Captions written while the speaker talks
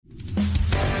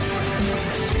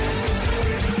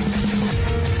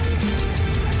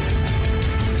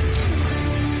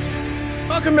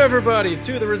Welcome, everybody,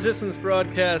 to the Resistance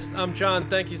broadcast. I'm John.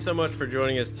 Thank you so much for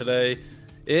joining us today.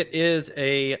 It is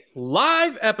a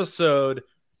live episode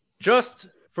just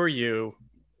for you.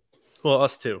 Well,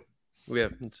 us too. We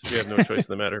have no choice in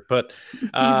the matter. But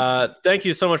thank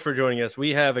you so much for joining us.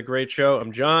 We have a great show.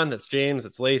 I'm John. That's James.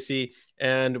 That's Lacey.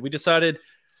 And we decided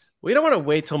we don't want to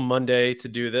wait till Monday to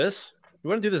do this. We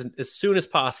want to do this as soon as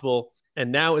possible.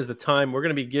 And now is the time. We're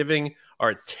going to be giving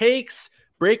our takes,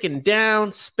 breaking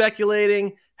down,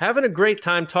 speculating, having a great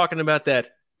time talking about that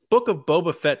Book of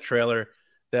Boba Fett trailer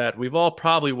that we've all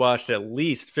probably watched at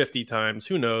least 50 times.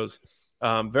 Who knows?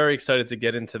 Very excited to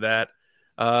get into that.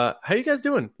 How you guys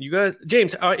doing? You guys,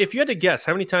 James, if you had to guess,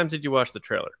 how many times did you watch the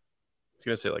trailer? I was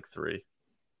going to say like 3.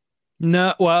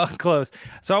 No, well, close.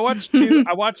 So I watched 2.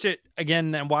 I watched it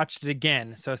again and watched it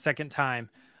again. So a second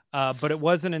time. But it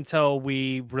wasn't until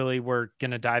we really were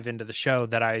going to dive into the show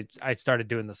that I started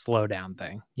doing the slow down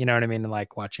thing. You know what I mean? And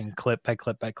like watching clip by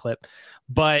clip by clip.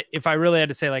 But if I really had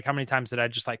to say like how many times did I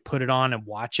just like put it on and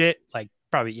watch it? Like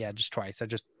probably, yeah, just twice. I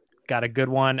just got a good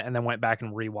one and then went back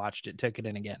and rewatched it, took it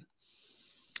in again.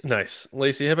 Nice.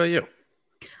 Lacey, how about you?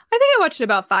 I think I watched it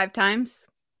about 5 times.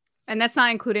 And that's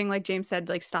not including, like James said,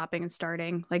 like stopping and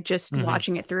starting, like just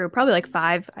watching it through. Probably like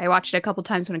 5. I watched it a couple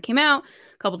times when it came out,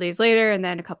 a couple days later, and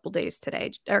then a couple days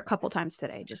today, or a couple times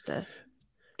today, just to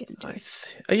get into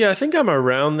it. I think I'm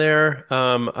around there.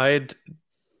 I had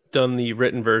done the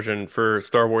written version for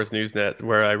Star Wars Newsnet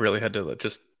where I really had to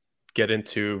just get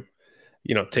into,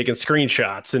 taking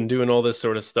screenshots and doing all this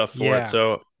sort of stuff for it.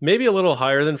 So maybe a little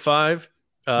higher than 5.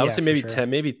 I would say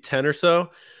maybe 10 or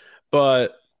so.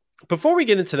 But before we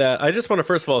get into that, I just want to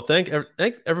first of all thank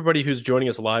everybody who's joining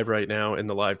us live right now in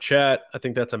the live chat. I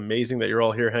think that's amazing that you're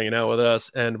all here hanging out with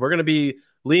us, and we're going to be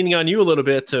leaning on you a little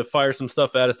bit to fire some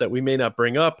stuff at us that we may not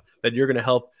bring up, that you're going to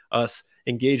help us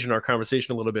engage in our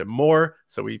conversation a little bit more.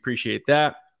 So we appreciate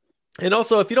that. And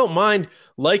also, if you don't mind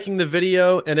liking the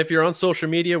video, and if you're on social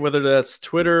media, whether that's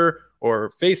Twitter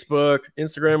or Facebook,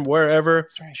 Instagram, wherever,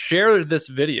 share this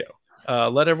video.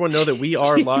 Let everyone know that we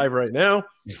are live right now.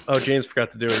 Oh, James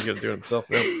forgot to do it. He's going to do it himself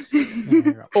now.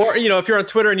 Or, if you're on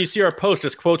Twitter and you see our post,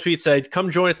 just quote tweet, say, come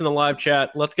join us in the live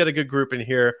chat. Let's get a good group in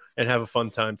here and have a fun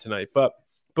time tonight. But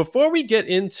before we get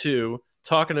into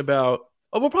talking about,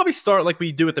 we'll probably start like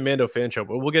we do at the Mando fan show,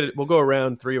 but we'll go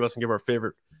around, 3 of us, and give our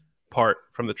favorite part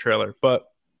from the trailer. But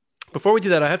before we do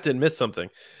that, I have to admit something.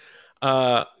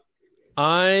 The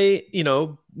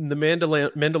Mandalorian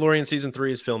season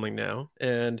 3 is filming now,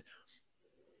 and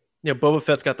Boba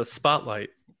Fett's got the spotlight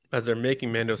as they're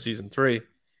making Mando season 3.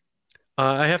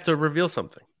 I have to reveal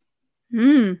something.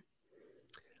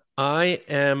 I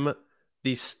am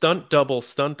the stunt double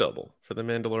for the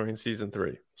Mandalorian season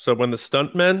 3. So when the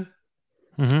stuntmen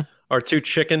are too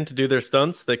chicken to do their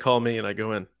stunts, they call me and I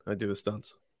go in. I do the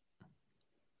stunts.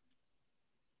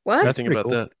 What? Think about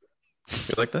cool. That.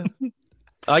 You like that?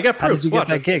 I got proof. How did you get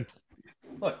that gig?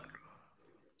 Look,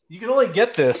 you can only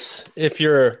get this if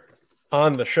you're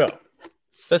on the show.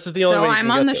 This is the only way you I'm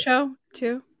can on the this. show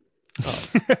too. Oh,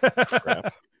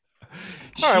 crap.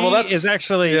 All right, well, that is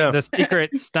actually the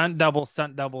secret stunt double.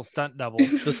 The stunt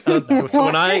double. So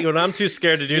when I'm too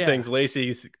scared to do things,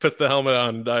 Lacey puts the helmet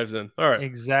on and dives in. All right,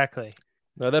 exactly.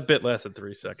 No, that bit lasted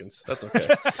 3 seconds. That's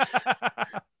okay.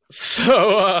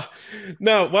 So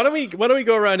now, why don't we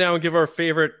go around now and give our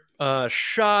favorite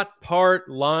shot, part,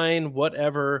 line,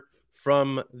 whatever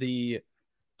from the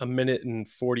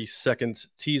 1:40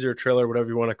 teaser trailer, whatever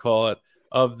you want to call it,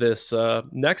 of this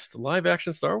next live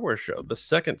action Star Wars show, the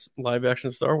second live action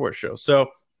Star Wars show.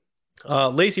 So,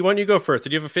 Lacey, why don't you go first?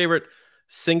 Did you have a favorite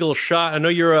single shot? I know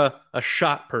you're a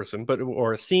shot person,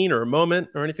 or a scene or a moment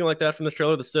or anything like that from this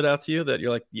trailer that stood out to you that you're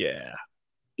like,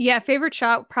 yeah, favorite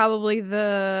shot, probably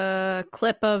the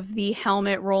clip of the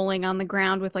helmet rolling on the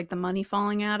ground with like the money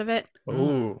falling out of it.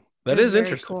 Ooh, that is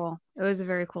interesting. Cool. It was a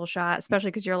very cool shot,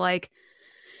 especially because you're like,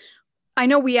 I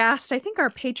know we asked, I think our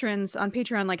patrons on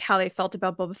Patreon, like how they felt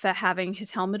about Boba Fett having his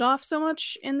helmet off so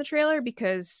much in the trailer,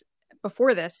 because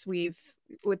before this, with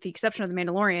the exception of the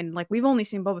Mandalorian, like we've only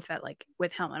seen Boba Fett like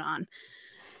with helmet on.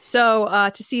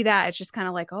 So to see that, it's just kind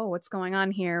of like, oh, what's going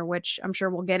on here, which I'm sure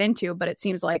we'll get into, but it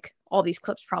seems like all these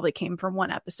clips probably came from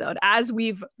one episode. As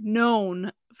we've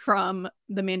known from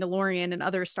the Mandalorian and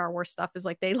other Star Wars stuff, is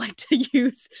like they like to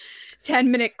use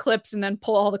 10-minute clips and then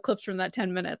pull all the clips from that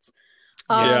 10 minutes.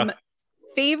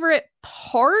 Favorite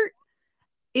part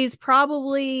is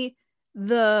probably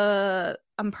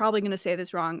I'm probably going to say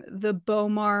this wrong, the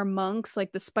Bomar monks,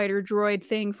 like the spider droid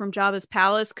thing from Jabba's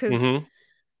palace. Because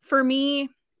for me,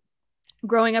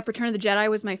 growing up, Return of the Jedi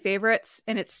was my favorites,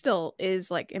 and it still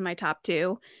is like in my top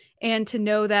 2. And to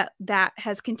know that that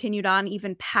has continued on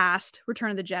even past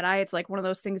Return of the Jedi, it's like one of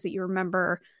those things that you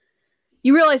remember.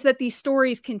 You realize that these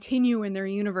stories continue in their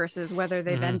universes, whether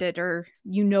they've ended or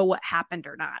you know what happened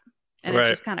or not. And it's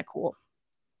just kind of cool.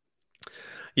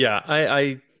 Yeah,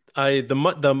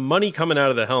 the money coming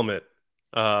out of the helmet,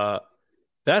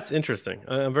 that's interesting.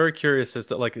 I'm very curious as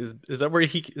to like, is that where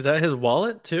is that his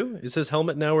wallet too? Is his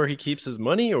helmet now where he keeps his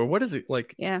money, or what is it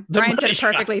like? Yeah, Brian said it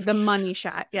perfectly. The money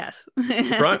shot. Yes.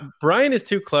 Brian is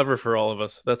too clever for all of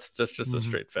us. That's just the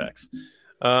straight facts.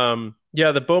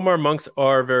 Yeah, the Bomar monks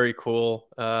are very cool.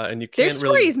 And you can't Their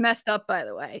story's messed up, by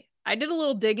the way. I did a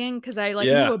little digging because I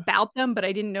knew about them, but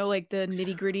I didn't know like the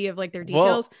nitty gritty of like their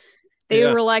details. Well, they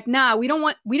were like, nah, we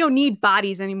don't need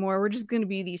bodies anymore. We're just going to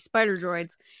be these spider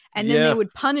droids. And then they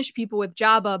would punish people with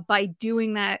Jabba by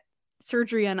doing that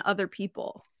surgery on other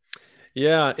people.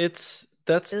 Yeah, it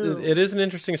is an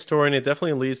interesting story, and it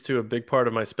definitely leads to a big part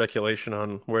of my speculation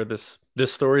on where this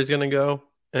story is going to go.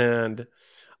 And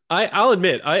I'll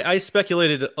admit, I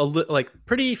speculated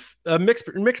a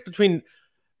mix between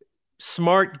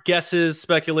smart guesses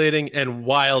speculating and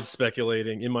wild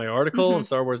speculating in my article on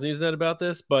Star Wars Newsnet about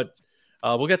this, but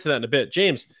we'll get to that in a bit.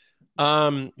 James,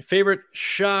 favorite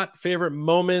shot, favorite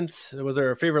moment? Was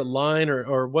there a favorite line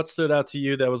or what stood out to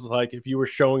you that was like if you were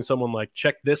showing someone like,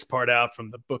 check this part out from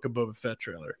the Book of Boba Fett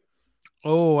trailer?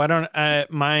 Oh, I don't.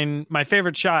 My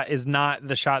favorite shot is not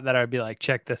the shot that I'd be like,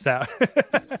 check this out.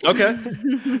 Okay.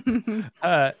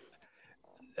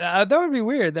 That would be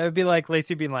weird. That would be like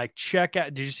Lacey being like, check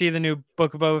out. Did you see the new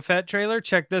Book of Boba Fett trailer?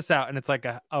 Check this out. And it's like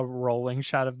a rolling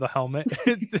shot of the helmet.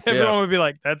 Everyone would be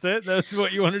like, that's it? That's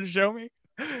what you wanted to show me?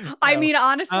 I mean,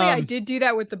 honestly, I did do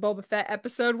that with the Boba Fett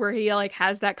episode where he like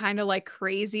has that kind of like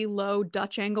crazy low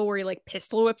Dutch angle where he like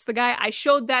pistol whips the guy. I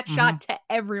showed that shot to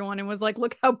everyone and was like,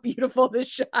 look how beautiful this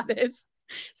shot is.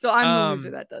 So I'm the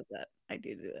loser that does that. I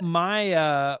do that.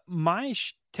 My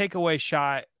takeaway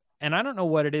shot, and I don't know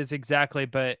what it is exactly,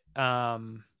 but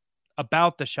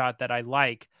about the shot that I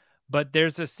like, but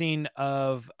there's a scene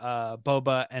of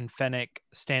Boba and Fennec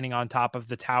standing on top of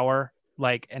the tower,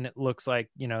 like, and it looks like,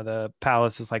 the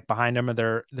palace is like behind them, or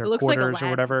their quarters like or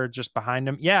whatever, just behind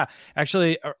them. Yeah,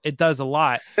 actually, it does a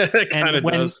lot. And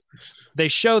when does. They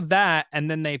show that, and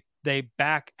then they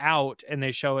back out and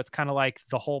they show it's kind of like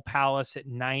the whole palace at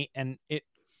night, and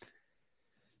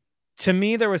to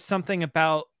me there was something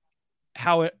about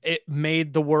how it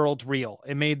made the world real.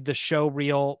 It made the show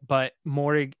real, but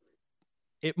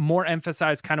it more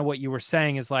emphasized kind of what you were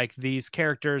saying is like these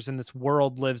characters and this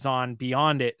world lives on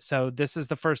beyond it. So this is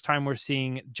the first time we're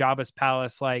seeing Jabba's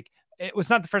palace. Like, it was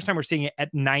not the first time we're seing it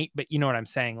at night, but you know what I'm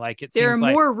saying? Like, there are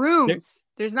more rooms.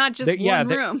 There's not just one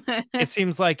room. It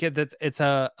seems like it's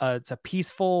a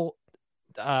peaceful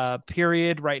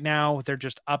period right now. They're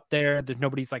just up there. There's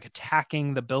nobody's like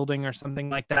attacking the building or something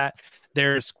like that.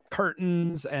 There's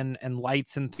curtains and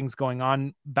lights and things going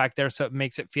on back there, so it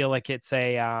makes it feel like it's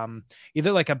a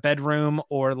either like a bedroom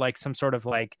or like some sort of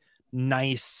like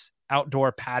nice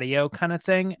outdoor patio kind of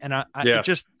thing. And it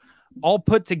just all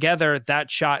put together, that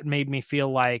shot made me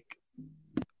feel like,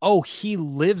 oh, he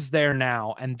lives there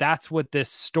now, and that's what this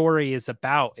story is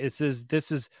about. This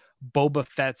is Boba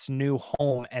Fett's new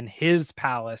home and his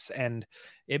palace, and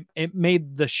it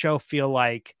made the show feel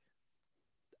like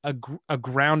a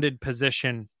grounded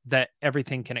position that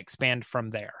everything can expand from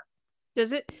there.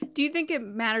 Do you think it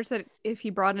matters that if he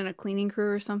brought in a cleaning crew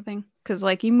or something? Because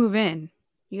like you move in,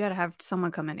 you got to have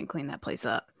someone come in and clean that place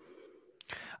up.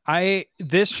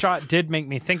 This shot did make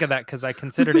me think of that because I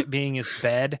considered it being his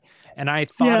bed, and I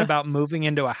thought about moving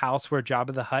into a house where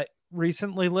Jabba the Hutt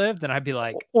recently lived, and I'd be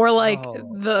like, or like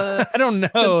the I don't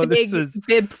know, this is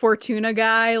Bib Fortuna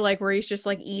guy, like where he's just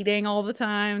like eating all the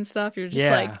time and stuff. You're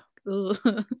just like,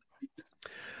 ugh.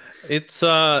 It's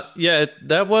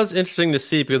that was interesting to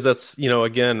see, because that's,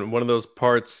 again, one of those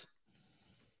parts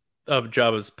of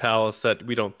Jabba's palace that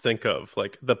we don't think of,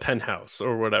 like the penthouse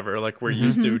or whatever. Like we're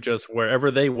used to just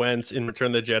wherever they went in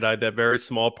Return of the Jedi, that very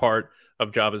small part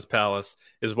of Jabba's palace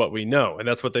is what we know, and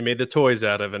that's what they made the toys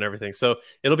out of and everything. So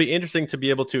it'll be interesting to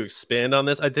be able to expand on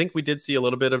this. I think we did see a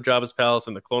little bit of Jabba's palace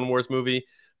in the Clone Wars movie,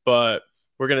 but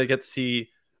we're gonna get to see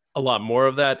a lot more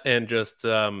of that, and just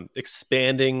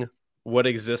expanding what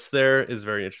exists there is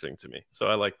very interesting to me. So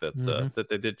I like that that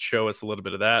they did show us a little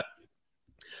bit of that.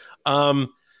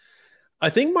 I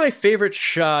think my favorite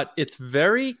shot, it's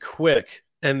very quick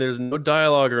and there's no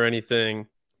dialogue or anything,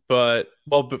 but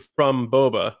from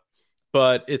Boba,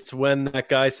 but it's when that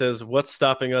guy says, "What's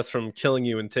stopping us from killing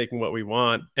you and taking what we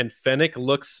want?" And Fennec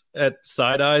looks at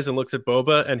side eyes and looks at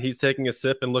Boba, and he's taking a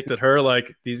sip and looks at her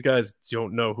like, these guys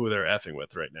don't know who they're effing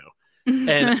with right now.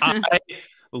 And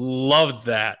loved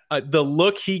that. The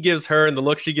look he gives her and the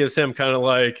look she gives him, kind of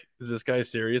like, is this guy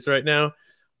serious right now?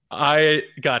 I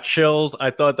got chills.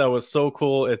 I thought that was so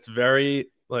cool. It's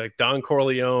very like Don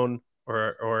Corleone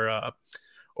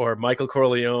or Michael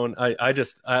Corleone. I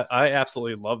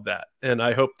absolutely love that, and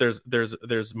I hope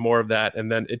there's more of that.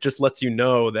 And then it just lets you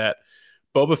know that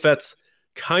Boba Fett's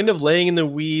kind of laying in the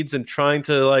weeds and trying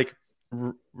to like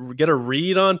get a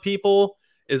read on people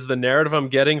is the narrative I'm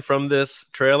getting from this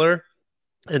trailer,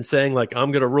 and saying like,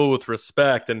 I'm gonna rule with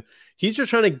respect, and he's just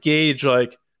trying to gauge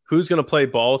like who's gonna play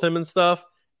ball with him and stuff.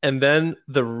 And then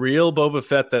the real Boba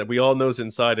Fett that we all knows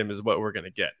inside him is what we're gonna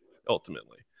get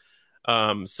ultimately.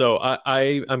 So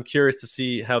I'm curious to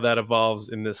see how that evolves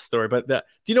in this story. But do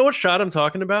you know what shot I'm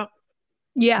talking about?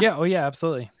 Yeah. Yeah. Oh yeah,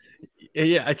 absolutely.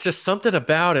 Yeah, it's just something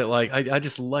about it. Like I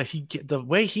just like the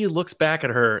way he looks back at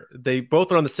her. They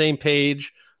both are on the same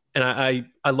page, and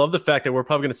I love the fact that we're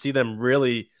probably going to see them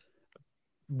really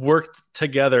work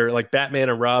together, like Batman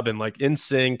and Robin, like in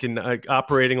sync and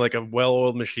operating like a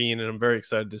well-oiled machine. And I'm very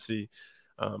excited to see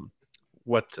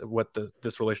what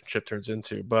this relationship turns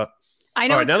into. But I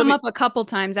know it's come up a couple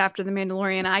times after The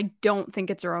Mandalorian. I don't think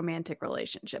it's a romantic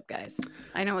relationship, guys.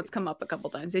 I know it's come up a couple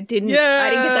times. It didn't. Yeah, I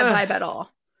didn't get that vibe at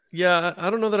all. Yeah, I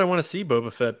don't know that I want to see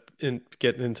Boba Fett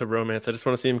get into romance. I just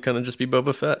want to see him kind of just be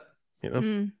Boba Fett, you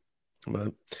know.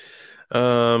 But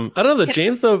I don't know. That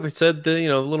James though said the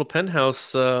little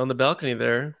penthouse on the balcony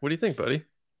there. What do you think, buddy?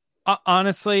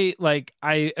 Honestly, like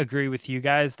I agree with you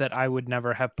guys that I would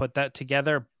never have put that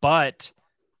together, but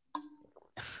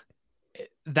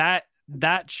that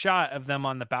shot of them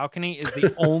on the balcony is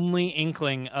the only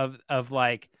inkling of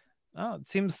like, oh, it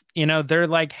seems they're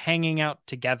like hanging out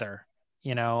together,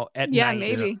 at night. Yeah,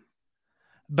 maybe.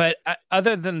 But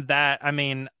other than that, I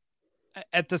mean,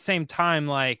 at the same time,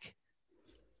 like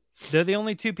they're the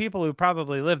only two people who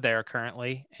probably live there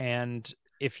currently, and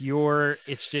if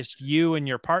it's just you and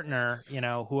your partner,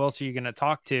 who else are you going to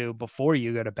talk to before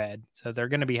you go to bed? So they're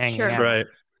going to be hanging out. Right.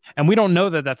 And we don't know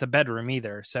that that's a bedroom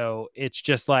either. So it's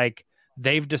just like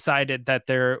they've decided that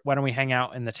why don't we hang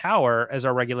out in the tower as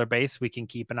our regular base? We can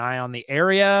keep an eye on the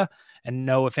area and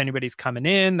know if anybody's coming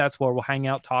in. That's where we'll hang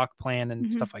out, talk, plan,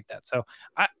 and stuff like that. So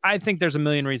I think there's a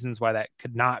million reasons why that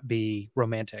could not be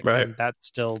romantic. Right. And that's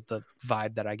still the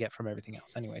vibe that I get from everything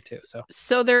else anyway, too.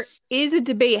 So there is a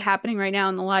debate happening right now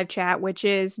in the live chat, which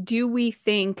is, do we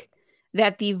think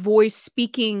that the voice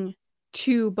speaking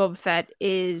to Boba Fett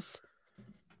is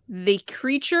the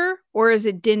creature, or is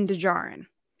it Din Djarin?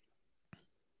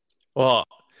 Well,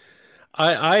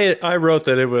 I wrote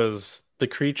that it was the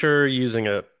creature using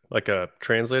a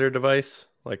translator device,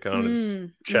 like on his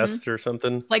chest or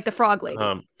something, like the frog lady.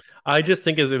 I just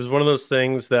think it was one of those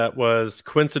things that was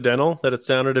coincidental, that it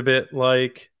sounded a bit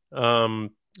like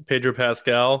Pedro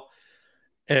Pascal.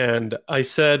 And I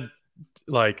said,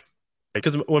 like,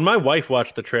 because when my wife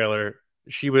watched the trailer,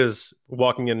 she was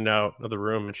walking in and out of the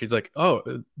room, and she's like, "Oh,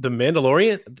 the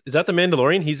Mandalorian? Is that the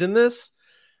Mandalorian? He's in this?"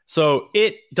 So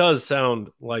it does sound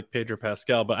like Pedro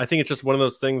Pascal, but I think it's just one of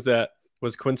those things that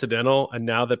was coincidental. And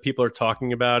now that people are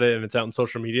talking about it and it's out in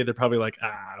social media, they're probably like,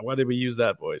 why did we use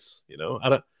that voice?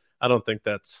 I don't think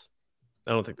that's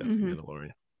the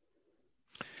Mandalorian.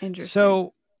 Interesting.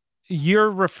 So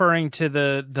you're referring to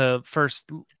the first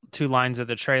two lines of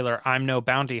the trailer, "I'm no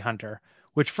bounty hunter,"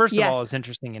 which first of all is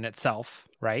interesting in itself,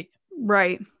 right?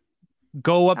 Right.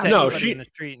 Go up to anybody in the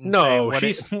street and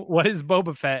say, what is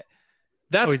Boba Fett?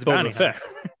 That's Boba Fett.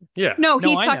 Yeah. No,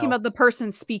 he's talking about the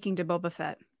person speaking to Boba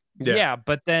Fett. Yeah,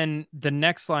 but then the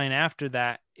next line after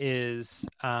that is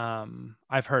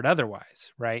I've heard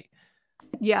otherwise, right?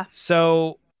 Yeah.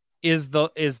 So is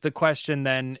the question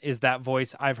then, is that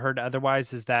voice I've heard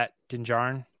otherwise, is that Din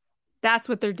Djarin? That's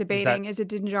what they're debating. Is it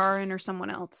Din Djarin or someone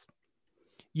else?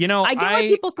 I get why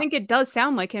people think it does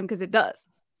sound like him, because it does.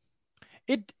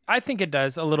 I think it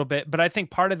does a little bit, but I think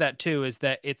part of that too is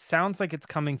that it sounds like it's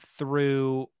coming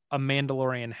through a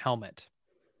Mandalorian helmet.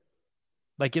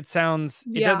 Like it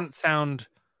doesn't sound,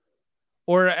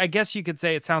 or I guess you could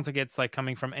say it sounds like it's like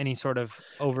coming from any sort of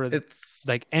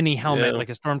like any helmet, like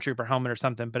a stormtrooper helmet or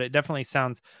something, but it definitely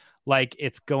sounds like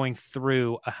it's going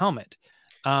through a helmet.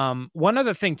 One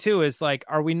other thing too is like,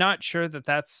 are we not sure that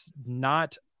that's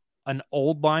not an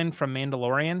old line from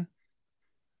Mandalorian?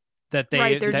 That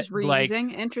they're just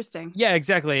reusing. Interesting. Yeah,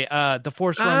 exactly. The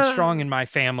Force runs strong in my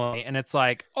family, and it's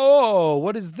like, oh,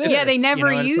 what is this? Yeah, they never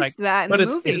used that in the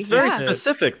movie. It's very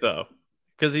specific though,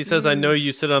 because he says, "I know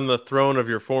you sit on the throne of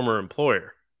your former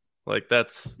employer." Like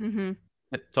that's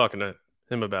talking to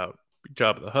him about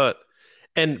Jabba the Hutt.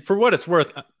 And for what it's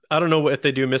worth, I don't know if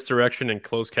they do misdirection and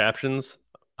closed captions.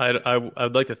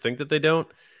 I'd like to think that they don't.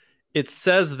 it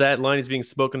says that line is being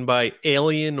spoken by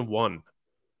Alien One.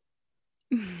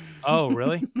 Oh,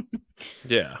 really?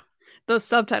 Yeah. Those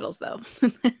subtitles, though.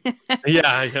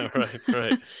 Yeah,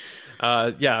 right.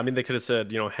 Yeah, I mean they could have said,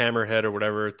 Hammerhead or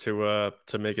whatever to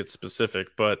make it specific,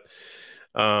 but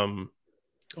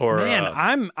or Man,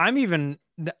 I didn't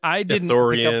pick up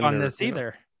Ithorian on or this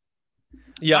either.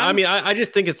 Yeah, I I'm mean I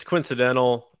just think it's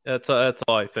coincidental. That's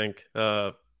all I think.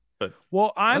 But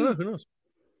well, I don't know, who knows?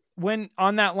 when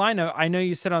on that line, I know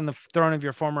you said on the throne of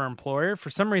your former employer. For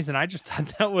some reason, I just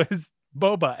thought that was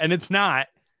Boba, and it's not.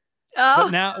 Oh.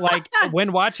 But now, like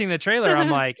when watching the trailer, I'm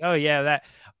like, oh yeah, that.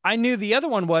 I knew the other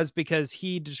one was because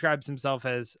he describes himself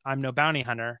as "I'm no bounty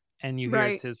hunter," and you hear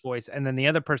it's his voice, and then the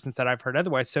other person said, "I've heard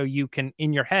otherwise." So you can,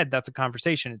 in your head, that's a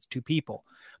conversation. It's two people.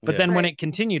 But then when it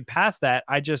continued past that,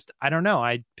 I don't know.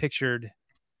 I pictured.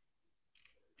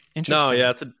 Interesting. No,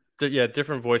 yeah, it's a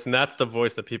different voice, and that's the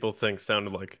voice that people think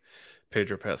sounded like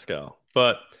Pedro Pascal.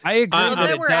 But I agree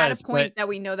that we're at a point that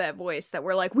we know that voice, that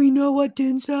we're like, we know what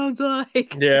Din sounds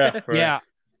like. Yeah, right. Yeah.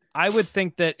 I would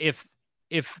think that if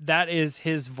that is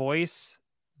his voice,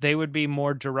 they would be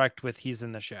more direct with he's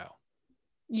in the show.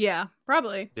 Yeah,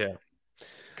 probably. Yeah.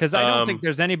 Because I don't think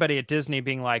there's anybody at Disney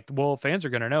being like, well, fans are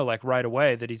going to know like right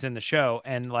away that he's in the show.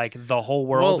 And like the whole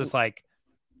world is like,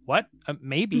 what?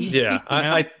 Maybe. Yeah.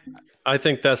 I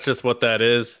think that's just what that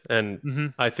is.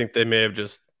 And I think they may have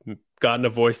just gotten a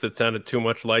voice that sounded too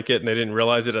much like it and they didn't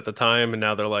realize it at the time. And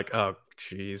now they're like, oh,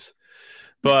 geez.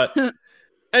 But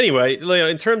anyway,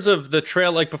 in terms of the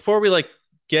trail, like before we like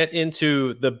get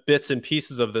into the bits and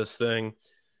pieces of this thing,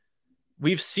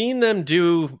 we've seen them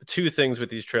do two things with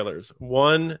these trailers.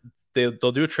 One,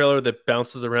 they'll do a trailer that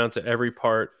bounces around to every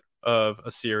part of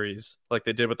a series, like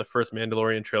they did with the first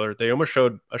Mandalorian trailer. They almost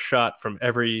showed a shot from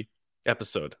every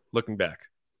episode looking back.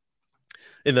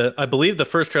 I believe the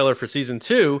first trailer for season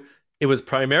 2, it was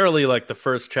primarily like the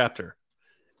first chapter.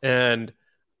 And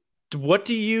what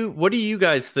do you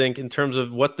guys think in terms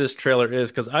of what this trailer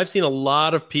is? Because I've seen a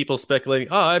lot of people speculating,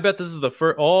 oh, I bet this is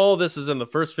all this is in the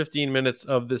first 15 minutes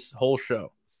of this whole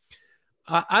show.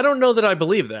 I don't know that I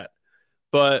believe that,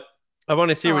 but I want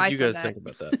to see what you guys think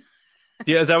about that.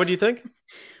 Yeah, is that what you think?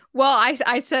 Well,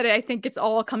 I said it, I think it's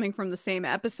all coming from the same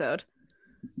episode.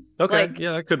 Okay, like,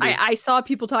 yeah, that could be. I saw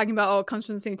people talking about, it comes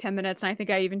from the same 10 minutes, and I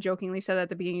think I even jokingly said that at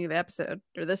the beginning of the episode,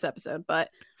 or this episode, but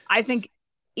I think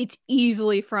it's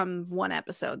easily from one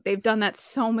episode. They've done that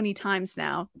so many times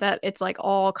now that it's like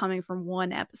all coming from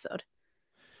one episode.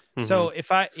 So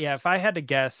if I had to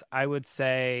guess, I would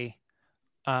say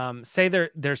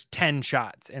there's 10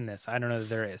 shots in this. I don't know that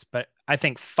there is, but I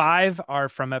think 5 are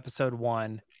from episode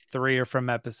 1, 3 are from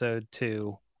episode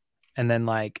 2, and then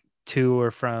like 2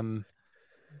 are from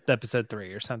episode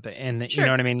 3 or something. And you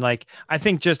know what I mean? Like, I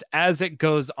think just as it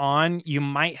goes on, you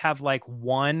might have like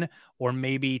 1 or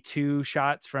maybe 2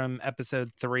 shots from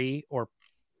episode 3 or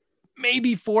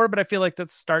maybe 4, but I feel like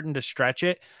that's starting to stretch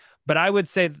it. But I would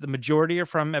say that the majority are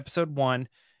from episode 1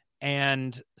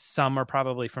 and some are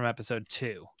probably from episode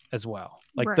 2 as well.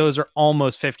 Like those are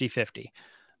almost 50-50.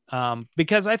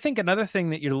 Because I think another thing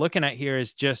that you're looking at here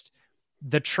is just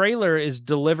the trailer is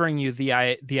delivering you the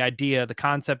idea, the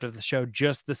concept of the show,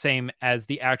 just the same as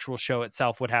the actual show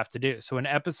itself would have to do. So in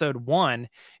episode 1,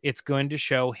 it's going to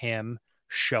show him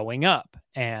showing up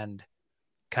and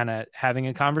kind of having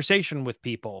a conversation with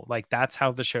people. Like that's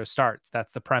how the show starts.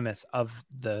 That's the premise of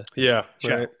the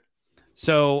show. Right.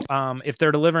 So if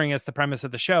they're delivering us the premise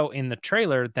of the show in the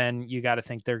trailer, then you got to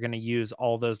think they're going to use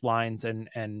all those lines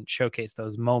and showcase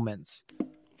those moments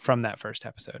from that first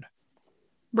episode.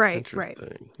 Right.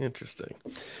 Interesting.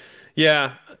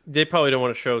 Yeah, they probably don't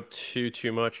want to show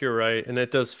too much. You're right, and it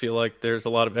does feel like there's a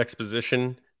lot of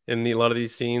exposition in a lot of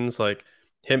these scenes. Like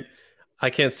him, I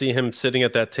can't see him sitting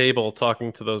at that table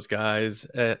talking to those guys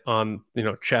on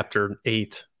chapter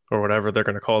 8 or whatever they're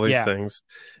going to call these things.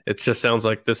 It just sounds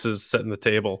like this is setting the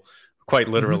table, quite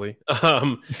literally.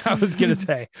 I was going to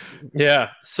say,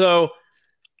 yeah. So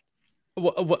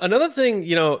another thing,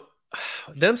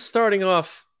 them starting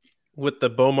off with the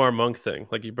Bomar monk thing,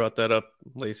 like you brought that up,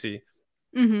 Lacey.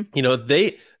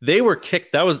 They were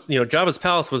kicked. That was Jabba's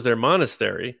palace was their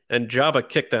monastery, and Jabba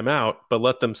kicked them out, but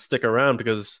let them stick around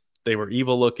because they were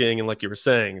evil looking, and like you were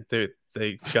saying,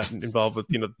 they got involved with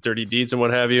dirty deeds and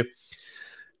what have you.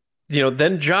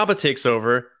 Then Jabba takes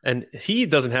over, and he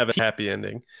doesn't have a happy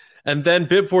ending, and then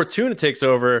Bib Fortuna takes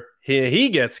over. He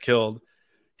gets killed.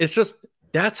 It's just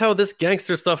that's how this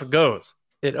gangster stuff goes.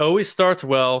 It always starts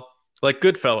well. Like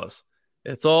Goodfellas.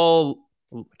 It's all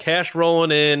cash rolling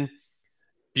in,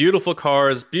 beautiful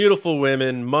cars, beautiful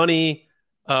women, money,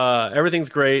 everything's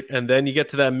great, and then you get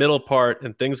to that middle part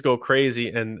and things go crazy,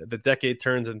 and the decade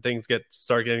turns and things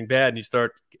start getting bad, and you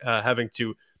start having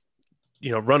to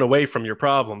run away from your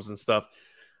problems and stuff.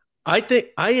 I think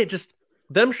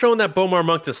them showing that Bomar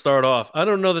monk to start off, I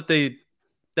don't know that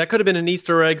that could have been an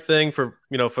Easter egg thing for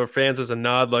for fans as a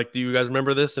nod, like, do you guys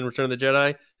remember this in Return of the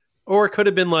Jedi? Or it could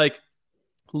have been like,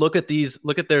 look at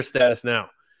their status now.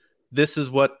 This is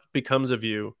what becomes of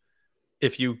you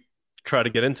if you try to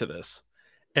get into this.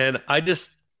 And I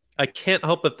can't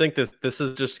help but think this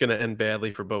is just going to end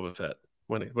badly for Boba Fett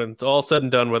when it's all said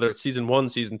and done, whether it's season 1,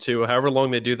 season 2, however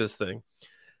long they do this thing.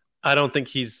 I don't think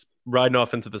he's riding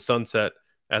off into the sunset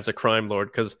as a crime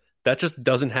lord, because that just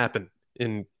doesn't happen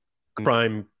in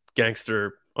crime,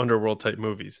 gangster, underworld type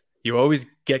movies. You always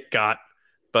get got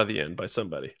by the end by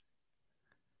somebody.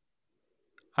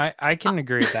 I can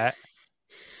agree with that.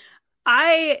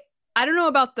 I don't know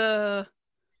about the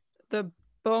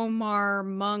Bomar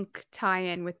monk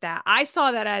tie-in with that. I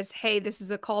saw that as, hey, this is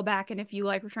a callback, and if you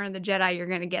like Return of the Jedi, you're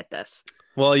going to get this.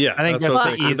 Well, yeah, I think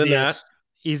that's the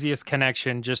easiest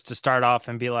connection, just to start off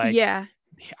and be like, yeah,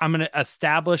 I'm going to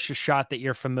establish a shot that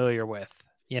you're familiar with,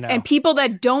 And people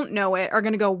that don't know it are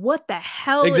going to go, what the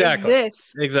hell is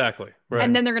this? Exactly. Right.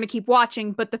 And then they're going to keep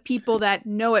watching, but the people that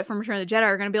know it from Return of the Jedi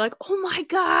are going to be like, oh my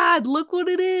God, look what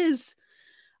it is.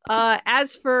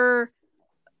 As for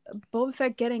Boba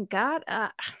Fett getting got,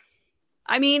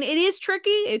 I mean, it is tricky.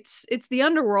 It's the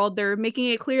underworld. They're making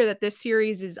it clear that this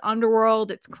series is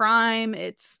underworld. It's crime.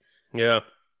 It's,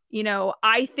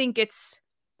 I think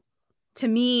to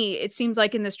me, it seems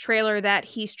like in this trailer that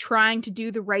he's trying to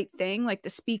do the right thing, like to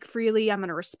speak freely. I'm going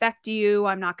to respect you.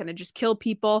 I'm not going to just kill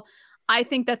people. I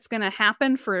think that's going to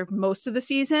happen for most of the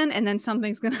season, and then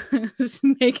something's going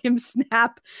to make him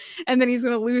snap, and then he's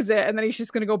going to lose it, and then he's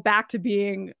just going to go back to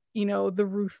being, the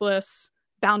ruthless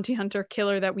bounty hunter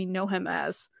killer that we know him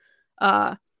as.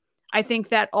 I think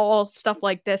that all stuff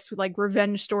like this, like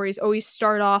revenge stories, always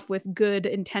start off with good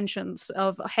intentions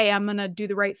of, hey, I'm going to do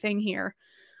the right thing here.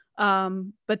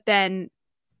 But then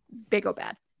they go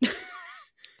bad.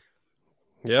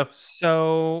 Yeah.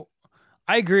 So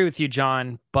I agree with you,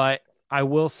 John, but I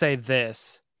will say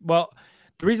this. Well,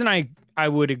 the reason I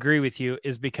would agree with you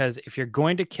is because if you're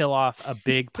going to kill off a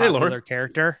big popular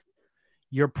character,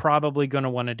 you're probably going to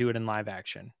want to do it in live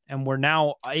action. And we're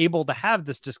now able to have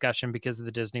this discussion because of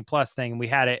the Disney Plus thing. We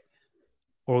had it,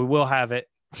 or we will have it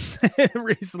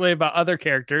recently about other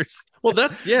characters. Well,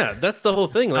 that's the whole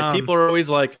thing. Like, people are always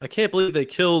like, I can't believe they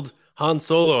killed Han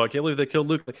Solo. I can't believe they killed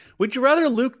Luke. Like, would you rather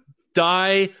Luke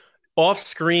die off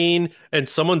screen and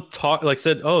someone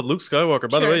said, oh, Luke Skywalker,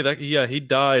 by the way, he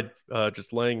died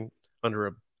just laying under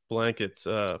a blanket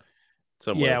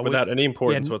somewhere without any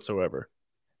importance whatsoever.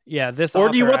 Yeah, this. Or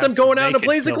do you want them going out in a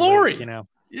blaze of glory? Luke,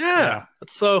 Yeah.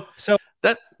 So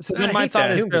then my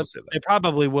thought is they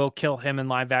probably will kill him in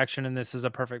live action, and this is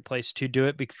a perfect place to do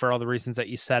it for all the reasons that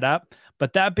you set up.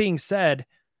 But that being said,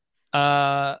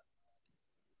 Tamara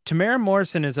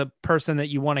Morrison is a person that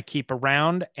you want to keep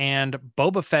around, and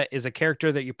Boba Fett is a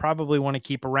character that you probably want to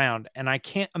keep around. And I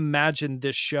can't imagine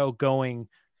this show going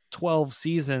 12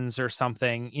 seasons or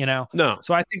something, No.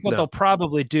 So I think what they'll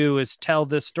probably do is tell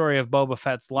this story of Boba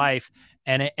Fett's life,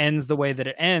 and it ends the way that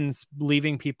it ends,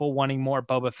 leaving people wanting more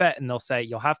Boba Fett. And they'll say,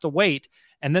 you'll have to wait.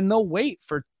 And then they'll wait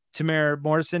for Tamara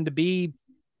Morrison to be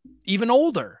even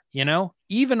older,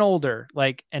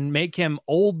 like, and make him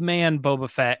old man Boba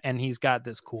Fett. And he's got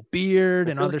this cool beard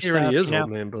and other stuff. He is old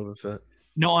man Boba Fett.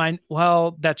 No,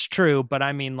 well, that's true. But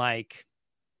I mean, like,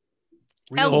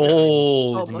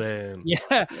 old man.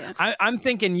 Yeah. I'm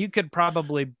thinking you could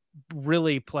probably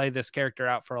really play this character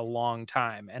out for a long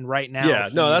time. And right now,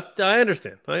 I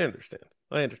understand.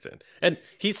 And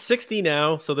he's 60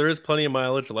 now, so there is plenty of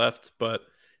mileage left. But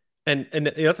and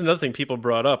that's another thing people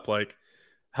brought up, like,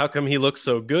 how come he looks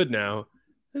so good now?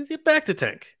 Get back to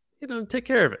tank. Take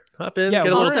care of it. Hop in, get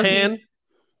a little tan.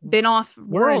 Been off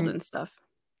world and stuff.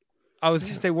 I was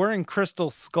gonna say we're in Crystal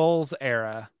Skull's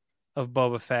era of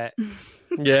Boba Fett.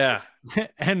 Yeah.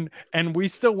 and we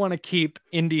still want to keep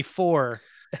Indy 4.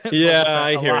 Yeah,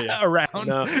 I hear you. Around.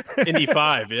 No, Indy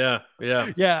 5, yeah.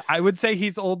 Yeah, I would say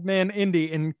he's old man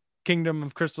Indy in Kingdom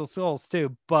of Crystal Skulls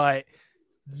too, but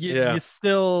you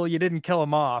didn't kill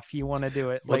him off. You want to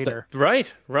do it later.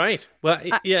 Right. Well,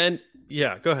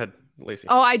 go ahead, Lacey.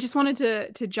 Oh, I just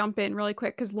wanted to jump in really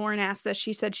quick because Lauren asked this.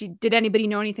 She said, did anybody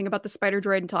know anything about the spider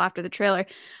droid until after the trailer?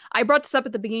 I brought this up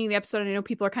at the beginning of the episode, and I know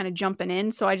people are kind of jumping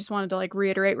in, so I just wanted to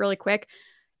reiterate really quick.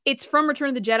 It's from Return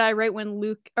of the Jedi, right? When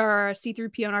Luke or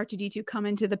C-3PO and R2-D2 come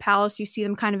into the palace, you see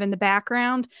them kind of in the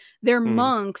background. They're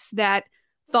monks that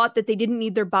thought that they didn't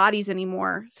need their bodies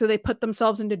anymore, so they put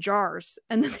themselves into jars,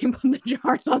 and then they put the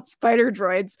jars on spider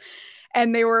droids,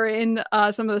 and they were in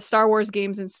some of the Star Wars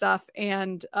games and stuff,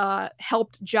 and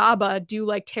helped Jabba do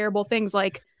like terrible things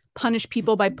like punish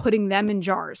people by putting them in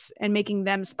jars and making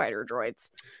them spider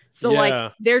droids. So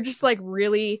like they're just like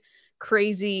really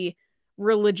crazy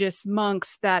religious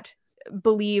monks that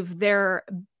believe they're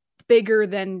bigger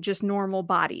than just normal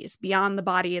bodies, beyond the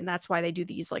body, and that's why they do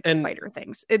these like spider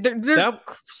things. They're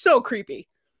so creepy.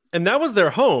 And that was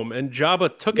their home, and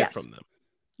Jabba took it from them.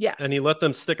 Yes. And he let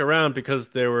them stick around because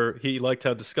he liked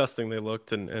how disgusting they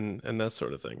looked and that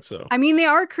sort of thing. So I mean, they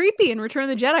are creepy in Return of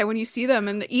the Jedi when you see them,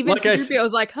 and even C-3PO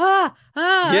was like, ah.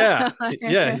 Yeah.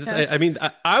 I mean,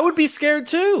 I would be scared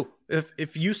too.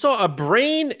 If you saw a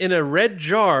brain in a red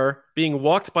jar being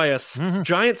walked by a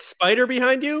giant spider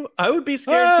behind you, I would be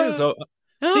scared too. So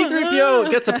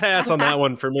C-3PO gets a pass on that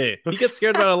one for me. He gets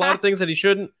scared about a lot of things that he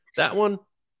shouldn't. That one,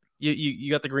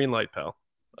 you got the green light, pal.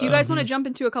 Do you guys want to jump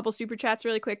into a couple super chats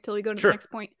really quick till we go to the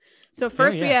next point? So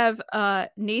first we have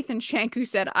Nathan Shank, who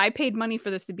said, I paid money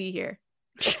for this to be here.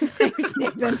 Thanks,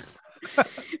 Nathan.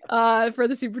 For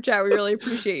the super chat. We really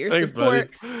appreciate your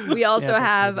support. Buddy. We also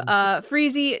have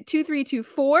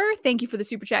Freezy2324. Thank you for the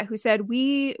super chat, who said,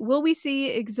 will we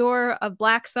see Exor of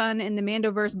Black Sun in the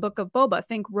Mandoverse Book of Boba?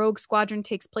 Think Rogue Squadron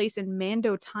takes place in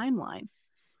Mando timeline.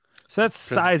 So that's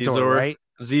Sizor, right?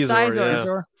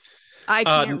 Sizor. I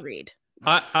can't read.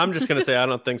 I'm just gonna say I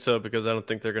don't think so, because I don't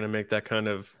think they're gonna make that kind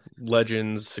of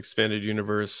Legends expanded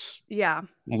universe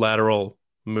lateral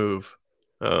move.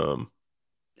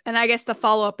 And I guess the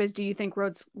follow-up is, do you think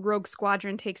Rogue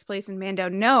Squadron takes place in Mando?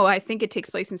 No, I think it takes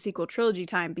place in sequel trilogy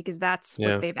time, because that's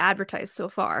what they've advertised so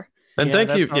far. And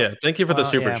thank you for the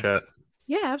super chat.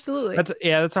 Yeah, absolutely.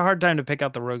 That's a hard time to pick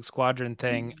out the Rogue Squadron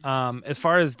thing. As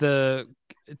far as the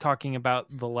talking about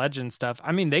the Legend stuff,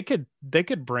 I mean, they could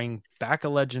bring back a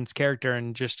Legends character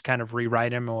and just kind of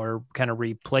rewrite him or kind of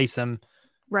replace him.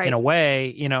 Right. In a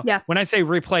way, when I say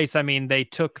replace, I mean they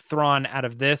took Thrawn out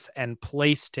of this and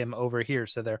placed him over here.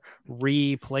 So they're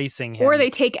replacing him. Or they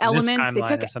take elements. They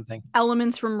took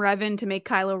elements from Revan to make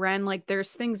Kylo Ren. Like,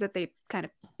 there's things that they kind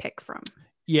of pick from.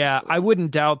 Yeah, absolutely. I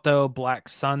wouldn't doubt, though, Black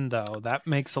Sun, though. That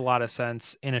makes a lot of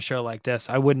sense in a show like this.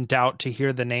 I wouldn't doubt to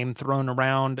hear the name thrown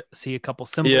around, see a couple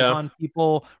symbols on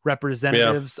people,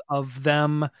 representatives of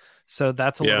them. So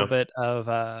that's a little bit of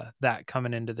that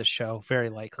coming into the show. Very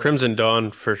likely. Crimson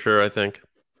Dawn, for sure, I think.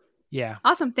 Yeah.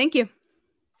 Awesome. Thank you.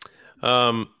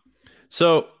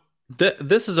 So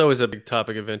this is always a big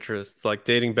topic of interest, like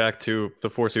dating back to The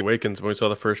Force Awakens when we saw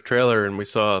the first trailer and we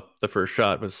saw the first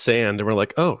shot was sand and we're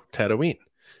like, oh, Tatooine.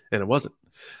 And it wasn't.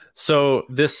 So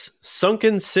this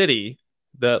sunken city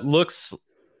that looks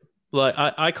like,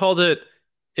 I called it,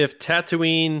 if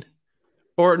Tatooine,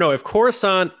 or no, if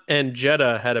Coruscant and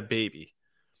Jeddah had a baby,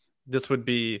 this would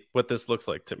be what this looks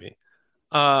like to me.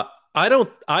 I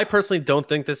personally don't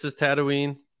think this is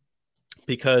Tatooine,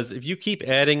 because if you keep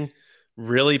adding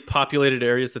really populated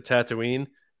areas to Tatooine,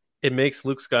 it makes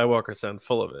Luke Skywalker sound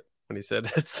full of it when he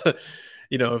said it's the,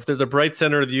 if there's a bright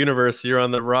center of the universe, you're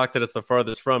on the rock that it's the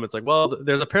farthest from. It's like, well,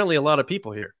 there's apparently a lot of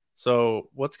people here. So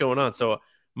what's going on? So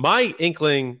my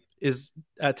inkling is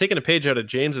taking a page out of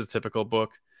James's typical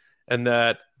book, and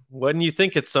that when you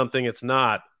think it's something, it's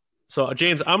not. So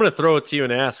James, I'm going to throw it to you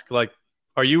and ask, like,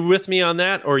 are you with me on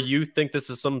that, or you think this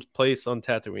is some place on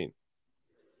Tatooine?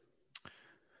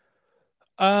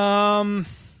 Man,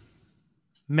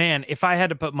 if I had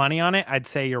to put money on it, I'd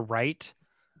say you're right.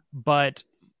 But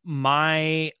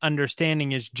my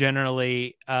understanding is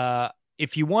generally,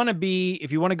 if you want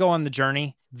to go on the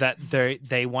journey that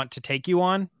they want to take you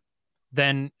on,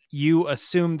 then you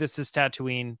assume this is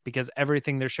Tatooine, because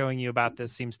everything they're showing you about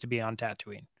this seems to be on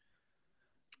Tatooine.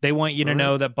 They want you to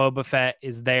know that Boba Fett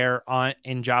is there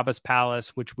in Jabba's palace,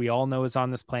 which we all know is on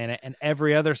this planet, and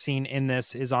every other scene in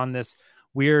this is on this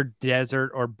weird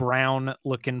desert or brown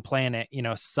looking planet.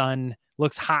 Sun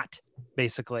looks hot,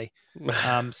 basically.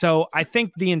 So I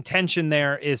think the intention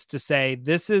there is to say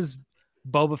this is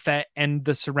Boba Fett and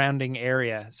the surrounding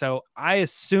area. So I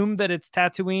assume that it's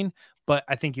Tatooine, but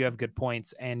I think you have good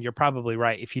points, and you're probably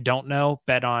right. If you don't know,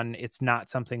 bet on it's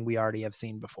not something we already have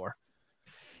seen before.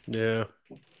 Yeah.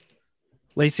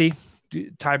 Lacey,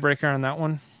 tiebreaker on that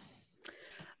one?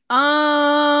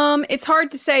 It's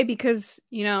hard to say, because,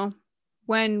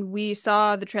 when we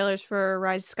saw the trailers for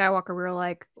Rise of Skywalker, we were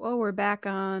like, oh, we're back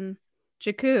on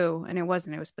Jakku, and it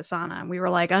wasn't. It was Pisana, and we were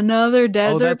like, another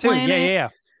desert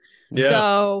planet. Yeah.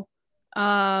 So,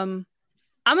 I'm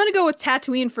gonna go with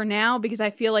Tatooine for now, because I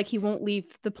feel like he won't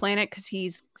leave the planet because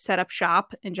he's set up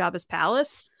shop in Jabba's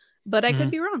palace. But I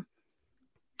could be wrong.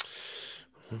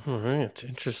 All right,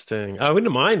 interesting. I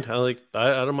wouldn't mind. I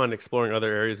don't mind exploring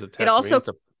other areas of It Tatooine. also,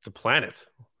 It's a planet.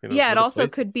 There's yeah, it other also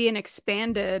places. could be an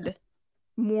expanded,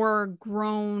 more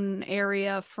grown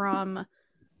area from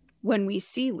when we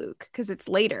see Luke because it's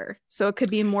later. So it could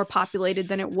be more populated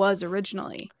than it was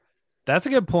originally. That's a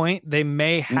good point. They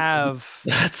may have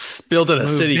That's building a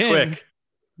moved city in. quick.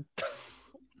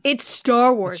 It's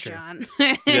Star Wars, true. John.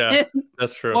 Yeah,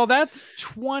 that's true. Well, that's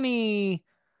 25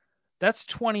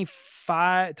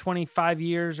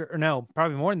 years or no,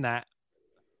 probably more than that.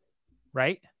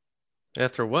 Right?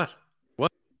 After what?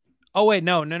 What? Oh wait,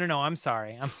 no. I'm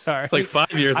sorry. It's like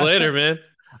 5 years later, man.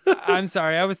 I'm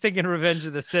sorry. I was thinking Revenge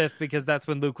of the Sith because that's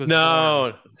when Luke was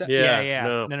No. born. So,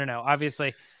 Yeah. No.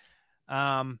 Obviously.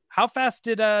 How fast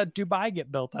did Dubai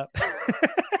get built up?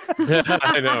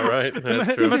 I know, right? That's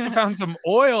They true. must have found some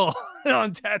oil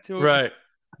on Tatooine.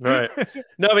 Right.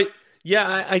 No, but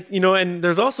yeah, and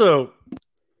there's also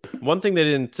one thing they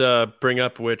didn't bring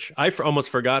up, which I almost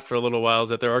forgot for a little while, is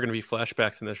that there are going to be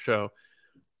flashbacks in this show.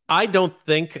 I don't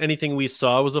think anything we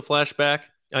saw was a flashback.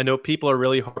 I know people are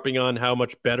really harping on how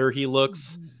much better he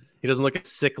looks. He doesn't look as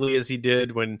sickly as he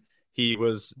did when he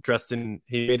was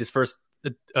he made his first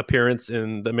appearance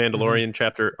in the Mandalorian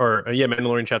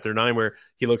Mandalorian chapter 9, where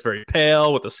he looks very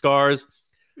pale with the scars.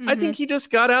 I think he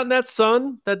just got out in that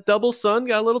sun, that double sun,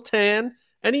 got a little tan,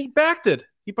 and he backed it.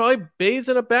 He probably bathed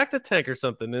in a Bacta tank or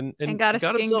something, and got a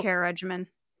himself... skincare regimen.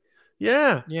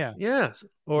 Yeah. Yes.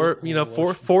 Or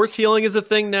force healing is a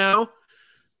thing now.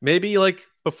 Maybe like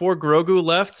before Grogu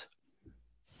left,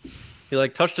 he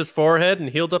like touched his forehead and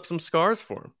healed up some scars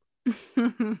for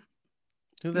him.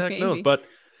 Who the heck knows? But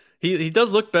he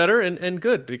does look better and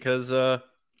good because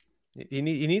he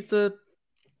needs to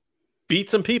beat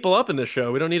some people up in this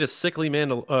show. We don't need a sickly man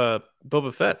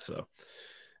Boba Fett. So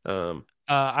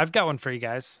I've got one for you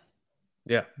guys.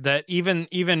 Yeah, that even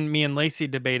me and Lacey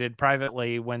debated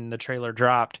privately when the trailer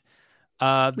dropped.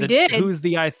 We did. Who's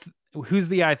the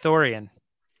Ithorian?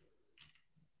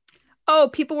 Oh,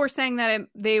 people were saying that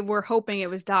they were hoping it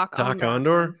was Doc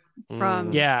Ondor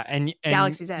from and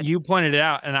Galaxy's Edge. You pointed it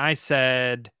out, and I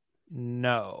said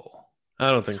no.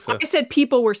 I don't think so. I said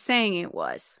people were saying it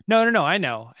was. No, I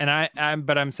know, and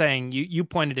but I'm saying you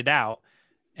pointed it out,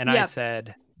 and I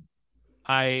said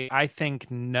I think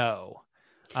no.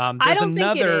 There's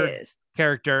another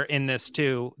character in this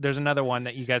too. There's another one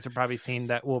that you guys have probably seen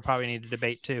that we'll probably need to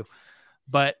debate too.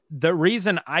 But the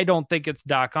reason I don't think it's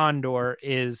Doc Ondor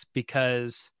is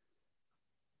because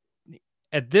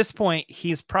at this point,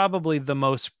 he's probably the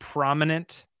most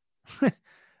prominent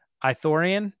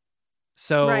Ithorian.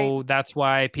 So that's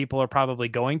why people are probably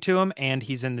going to him, and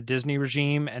he's in the Disney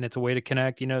regime, and it's a way to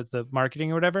connect, the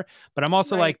marketing or whatever. But I'm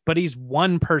also but he's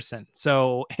one person.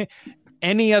 So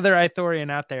any other Ithorian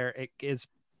out there, it is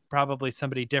probably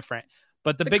somebody different.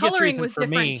 But the biggest reason was for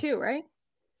different me too, right?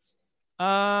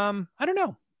 I don't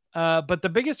know. But the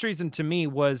biggest reason to me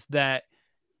was that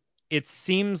it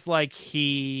seems like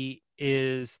he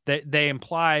is that they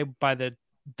imply by the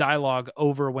dialogue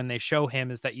over when they show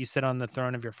him is that you sit on the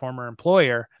throne of your former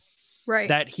employer, right?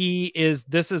 That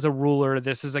this is a ruler,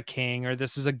 this is a king, or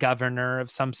this is a governor of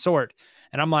some sort.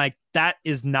 And I'm like, that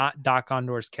is not Doc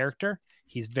Ondor's character.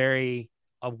 He's very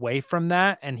away from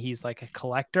that, and he's like a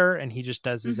collector, and he just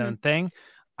does his own thing.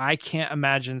 I can't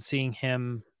imagine seeing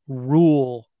him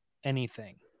rule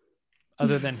anything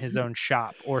other than his own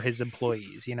shop or his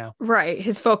employees, Right.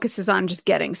 His focus is on just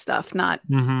getting stuff, not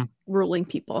ruling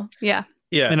people. Yeah.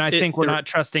 And I think we're not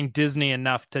trusting Disney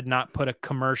enough to not put a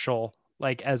commercial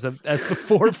like as the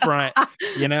forefront,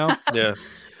 Yeah.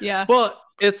 Well,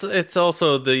 it's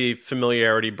also the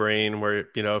familiarity brain where,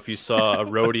 if you saw a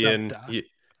Rhodian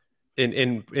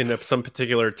in some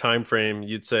particular time frame,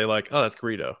 you'd say like, oh, that's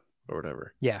Greedo or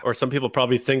whatever. Yeah. Or some people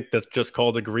probably think that's just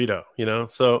called a Greedo,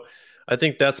 So I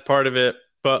think that's part of it.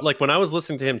 But like when I was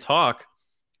listening to him talk,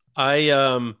 it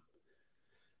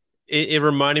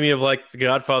reminded me of like The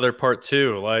Godfather Part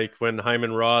 2, like when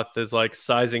Hyman Roth is like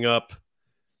sizing up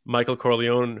Michael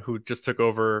Corleone, who just took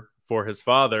over for his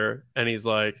father, and he's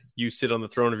like, you sit on the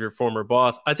throne of your former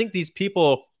boss. I think these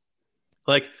people,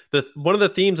 like one of the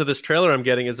themes of this trailer I'm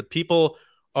getting is that people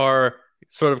are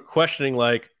sort of questioning,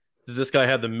 like, does this guy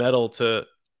have the mettle to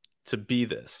be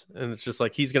this? And it's just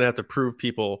like he's going to have to prove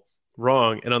people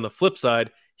wrong. And on the flip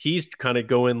side, he's kind of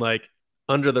going like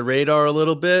under the radar a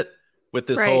little bit with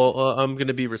this whole I'm going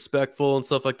to be respectful and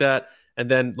stuff like that.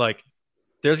 And then like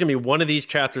there's going to be one of these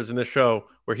chapters in this show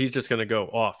where he's just going to go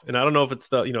off. And I don't know if it's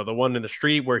the one in the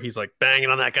street where he's like banging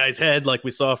on that guy's head like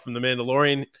we saw from The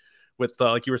Mandalorian with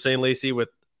like you were saying, Lacey, with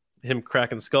him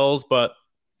cracking skulls, but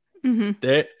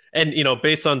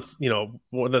based on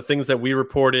one of the things that we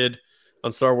reported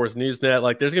on Star Wars Newsnet.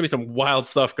 Like, there's gonna be some wild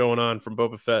stuff going on from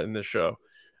Boba Fett in this show.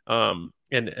 And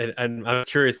I'm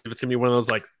curious if it's gonna be one of those,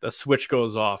 like, a switch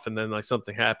goes off and then like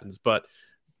something happens. But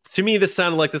to me, this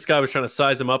sounded like this guy was trying to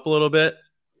size him up a little bit.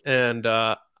 And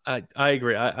I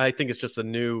agree. I think it's just a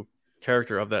new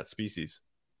character of that species.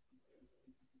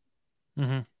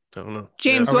 Mm-hmm. I don't know.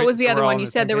 James, what was the other one? You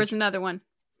said there was another one.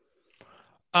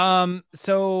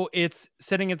 So it's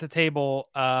sitting at the table.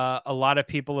 A lot of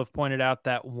people have pointed out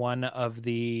that one of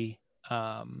the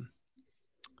shoot,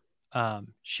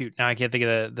 now I can't think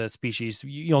of the species.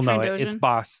 You'll know it. It's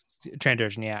boss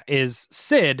Trandoshan, yeah, is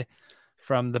Sid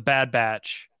from the Bad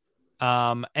Batch.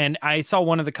 And I saw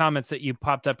one of the comments that you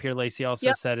popped up here, Lacey,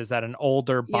 also said, is that an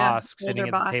older boss sitting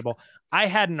at the table? I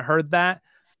hadn't heard that,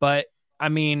 but I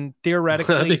mean,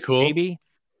 theoretically, that'd be cool. Maybe.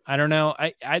 I don't know.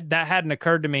 I that hadn't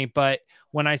occurred to me, but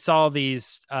when I saw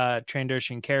these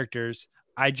Trandoshan characters,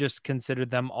 I just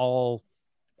considered them all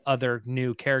other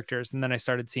new characters, and then I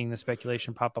started seeing the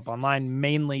speculation pop up online,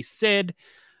 mainly Sid.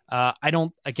 I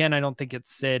don't think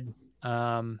it's Sid.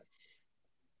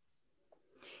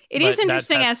 It is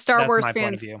interesting as Star Wars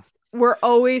fans. We're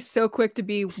always so quick to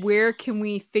be, where can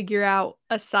we figure out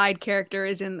a side character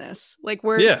is in this? Like,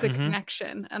 where's the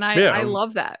connection? And I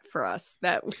love that for us,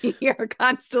 that we are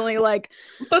constantly like,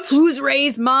 who's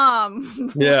Rey's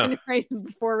mom?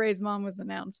 Before Rey's mom was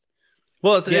announced.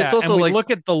 Well, it's also and we like,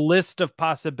 look at the list of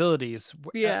possibilities.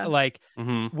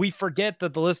 We forget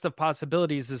that the list of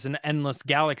possibilities is an endless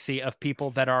galaxy of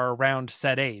people that are around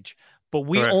said age, but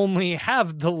we only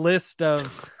have the list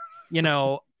of,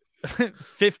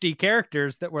 50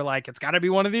 characters that we're like, it's got to be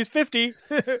one of these 50.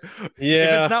 If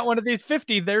it's not one of these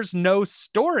 50, there's no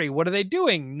story. What are they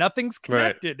doing? Nothing's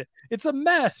connected. It's a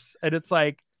mess. And it's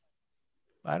like,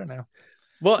 I don't know.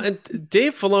 Well, and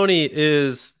Dave Filoni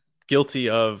is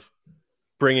guilty of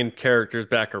bringing characters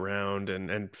back around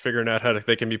and figuring out how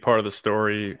they can be part of the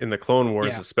story in the Clone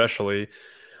Wars, especially.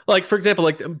 Like, for example,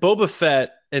 like Boba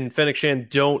Fett and Fennec Shand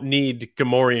don't need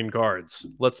Gamorrean guards.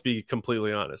 Let's be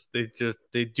completely honest.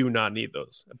 They do not need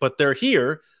those. But they're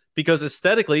here because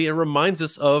aesthetically it reminds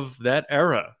us of that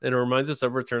era, and it reminds us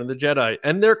of Return of the Jedi,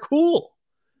 and they're cool.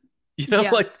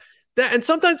 Like that. And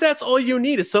sometimes that's all you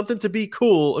need, is something to be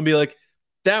cool and be like,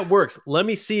 that works. Let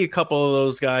me see a couple of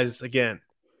those guys again,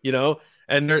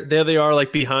 and there they are,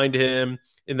 like behind him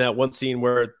in that one scene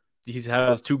where he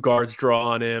has two guards draw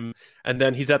on him, and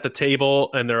then he's at the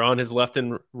table and they're on his left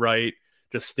and right,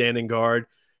 just standing guard.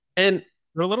 And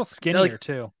they're a little skinnier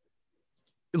too.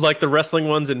 Like the wrestling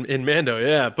ones in Mando.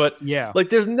 Yeah. But like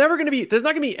there's not going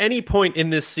to be any point in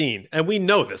this scene, and we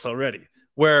know this already,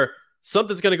 where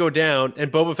something's going to go down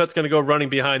and Boba Fett's going to go running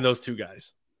behind those two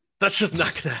guys. That's just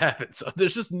not going to happen. So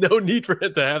there's just no need for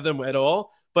it to have them at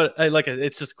all. But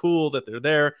it's just cool that they're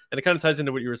there. And it kind of ties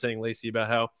into what you were saying, Lacey, about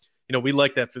how, we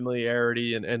like that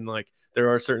familiarity, and like there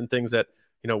are certain things that,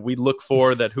 we look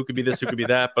for, that who could be this, who could be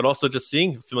that, but also just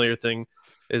seeing a familiar thing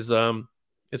is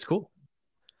cool.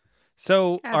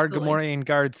 So our Gamorrean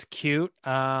guard's cute.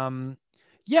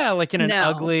 Like in an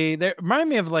ugly, they remind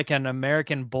me of like an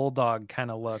American bulldog kind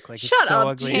of look. Like, shut it's so up,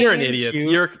 ugly. James. You're an idiot.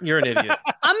 You're an idiot.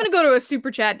 I'm gonna go to a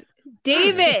super chat.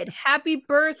 David, happy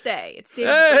birthday! It's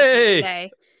David's birthday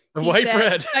today. White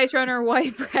bread. Spice Runner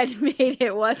White bread made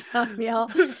it. What's up, y'all?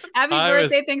 Happy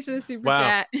birthday. Thanks for the super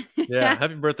chat. Yeah,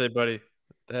 happy birthday, buddy.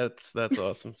 That's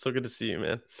awesome. So good to see you,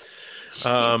 man.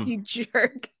 You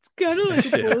jerk. It's kind of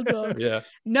like a bulldog. Yeah.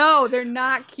 No, they're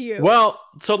not cute. Well,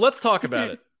 so let's talk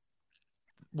about it.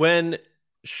 When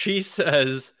she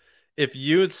says, if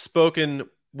you had spoken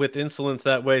with insolence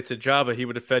that way to Jabba, he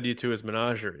would have fed you to his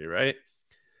menagerie, right?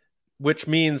 Which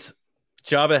means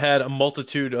Jabba had a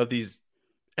multitude of these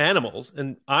animals,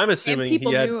 and I'm assuming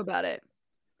people knew about it.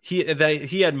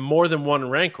 He had more than one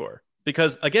Rancor,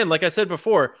 because again, like I said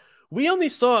before, we only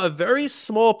saw a very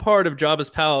small part of Jabba's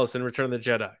palace in Return of the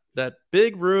Jedi. That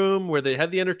big room where they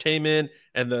had the entertainment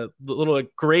and the little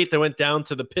grate that went down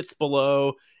to the pits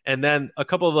below, and then a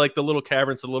couple of like the little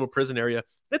caverns, the little prison area.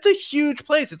 It's a huge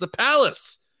place. It's a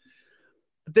palace.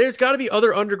 There's got to be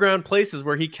other underground places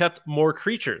where he kept more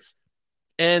creatures.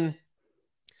 And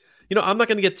I'm not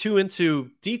going to get too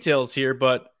into details here,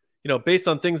 but, based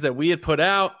on things that we had put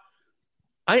out,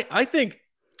 I think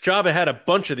Jabba had a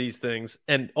bunch of these things,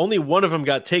 and only one of them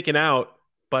got taken out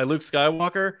by Luke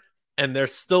Skywalker, and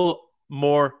there's still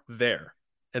more there.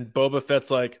 And Boba Fett's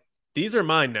like, these are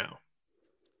mine now.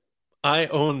 I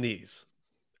own these.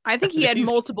 I think he had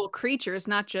multiple creatures,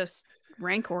 not just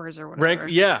Rancors or whatever.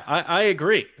 I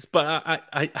agree. But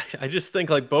I just think,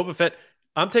 like, Boba Fett,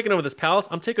 I'm taking over this palace.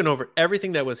 I'm taking over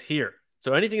everything that was here.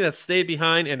 So anything that stayed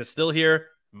behind and is still here,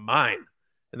 mine.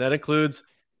 And that includes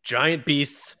giant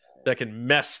beasts that can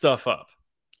mess stuff up.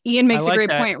 Ian makes a like great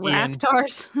that, point. Ian.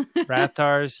 Rathars.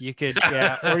 Rathars, you could,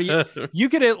 yeah, or you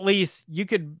could at least, you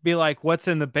could be like, what's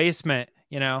in the basement,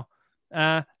 you know,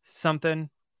 something,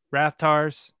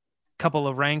 Rathars, couple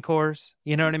of Rancors,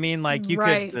 you know what I mean? Like you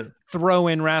Right. could throw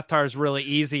in Rathars really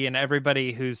easy, and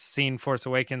everybody who's seen Force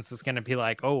Awakens is going to be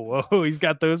like, oh, whoa, he's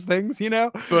got those things, you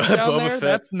know, down Boba there. Fett.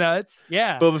 That's nuts.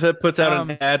 Yeah. Boba Fett puts out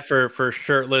an ad for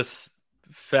shirtless,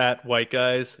 fat white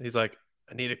guys. He's like,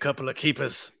 I need a couple of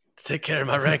keepers to take care of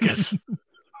my rankers.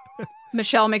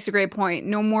 Michelle makes a great point.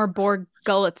 No more Borg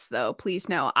gullets, though. Please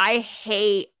no. I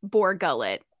hate Borg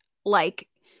gullet. Like,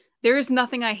 there is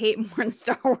nothing I hate more in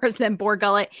Star Wars than Borg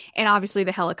gullet, and obviously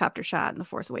the helicopter shot in The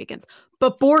Force Awakens.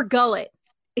 But Borg gullet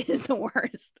is the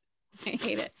worst. I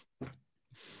hate it.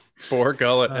 Borg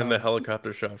gullet and the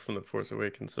helicopter shot from The Force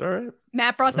Awakens. All right.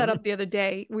 Matt brought that up the other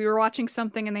day. We were watching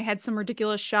something and they had some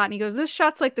ridiculous shot, and he goes, "This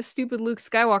shot's like the stupid Luke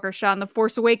Skywalker shot in The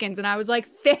Force Awakens." And I was like,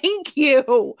 thank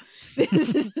you.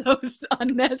 This is so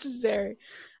unnecessary.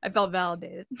 I felt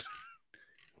validated.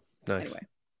 Nice. Anyway.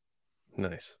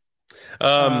 Nice.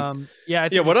 Yeah, I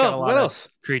think what else? What else?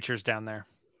 Creatures down there.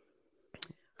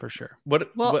 For sure. Well,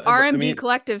 RMD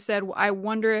Collective said, I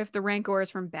wonder if the Rancor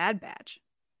is from Bad Batch.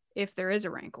 If there is a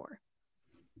Rancor.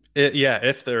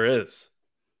 If there is.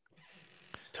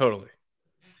 Totally.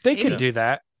 They could do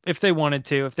that if they wanted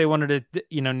to. If they wanted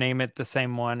to, name it the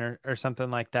same one or something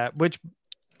like that. Which,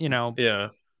 Yeah.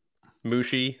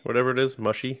 Mushi, whatever it is.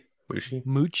 Mushy.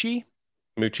 Mushi.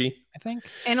 Moochie, I think.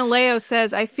 And Aleo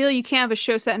says, I feel you can't have a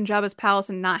show set in Jabba's palace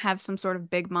and not have some sort of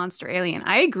big monster alien.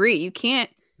 I agree. You can't.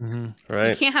 Right.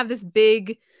 You can't have this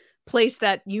big place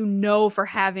that for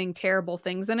having terrible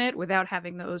things in it without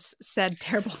having those said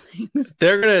terrible things.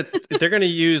 They're gonna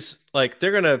use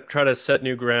they're gonna try to set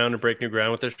new ground and break new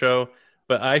ground with this show,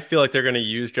 but I feel like they're gonna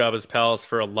use Jabba's palace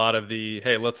for a lot of the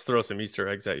hey, let's throw some Easter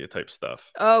eggs at you type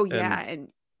stuff. Oh yeah,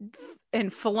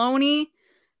 and Filoni,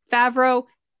 Favreau,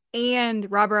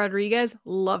 and Robert Rodriguez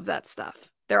love that stuff.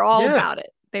 They're all about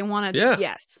it. They want to.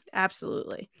 Yes,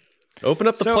 absolutely. Open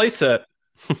up the playset.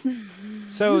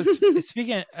 So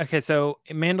speaking, so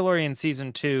Mandalorian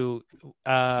season 2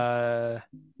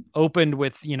 opened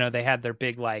with, they had their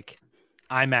big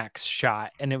IMAX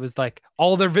shot, and it was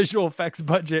all their visual effects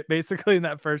budget basically in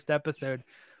that first episode.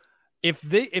 If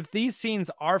these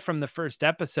scenes are from the first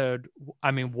episode,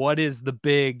 I mean, what is the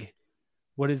big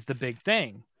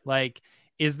thing?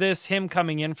 Is this him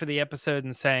coming in for the episode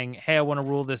and saying, hey, I want to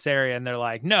rule this area, and they're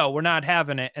like, no, we're not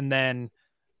having it, and then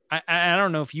I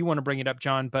don't know if you want to bring it up,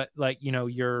 John, but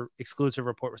your exclusive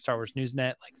report with Star Wars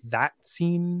Newsnet, that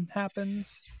scene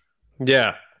happens.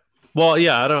 Yeah. Well,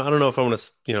 yeah, I don't know if I want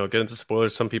to, get into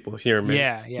spoilers. Some people here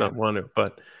may not want to,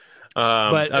 but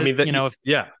I mean,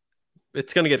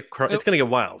 it's going to get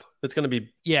wild. It's going to be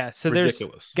so ridiculous.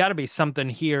 There's got to be something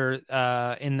here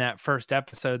in that first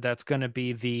episode that's going to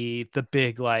be the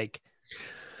big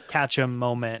catch 'em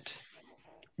moment.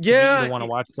 Yeah, you want to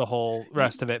watch the whole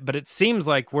rest of it, but it seems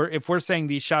like if we're saying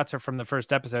these shots are from the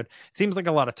first episode, it seems like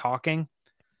a lot of talking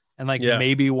and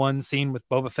maybe one scene with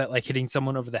Boba Fett hitting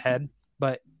someone over the head,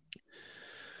 but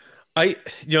I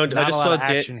just saw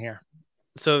action here.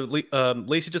 So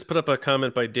Lacey just put up a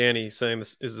comment by Danny saying,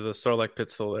 "This is the Sarlacc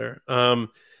pit still there?" I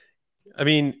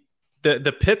mean,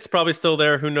 the pit's probably still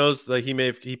there. Who knows?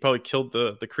 He probably killed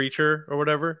the creature or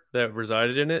whatever that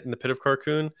resided in it in the pit of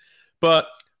Carkoon, but.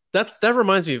 That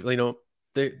reminds me of,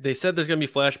 they said there's going to be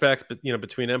flashbacks, but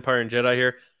between Empire and Jedi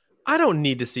here. I don't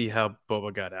need to see how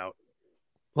Boba got out.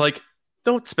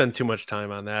 Don't spend too much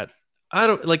time on that. I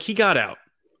don't he got out.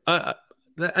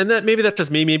 And that maybe that's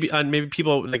just me. Maybe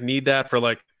people need that for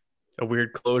a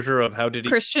weird closure of how did he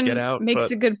get out. Christian makes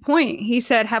a good point. He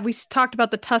said, have we talked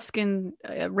about the Tusken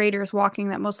Raiders walking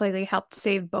that most likely helped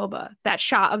save Boba? That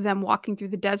shot of them walking through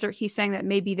the desert. He's saying that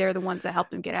maybe they're the ones that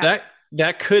helped him get out.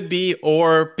 That could be,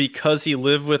 or because he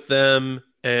lived with them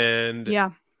and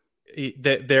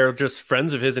they're just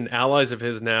friends of his and allies of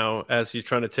his now as he's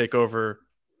trying to take over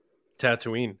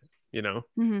Tatooine,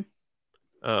 Mm-hmm.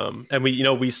 And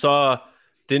we saw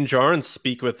Din Djarin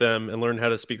speak with them and learn how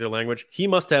to speak their language. He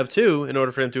must have too, in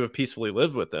order for him to have peacefully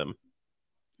lived with them.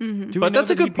 Mm-hmm. But that's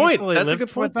a good point. That's a good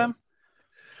point. With them?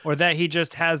 Or that he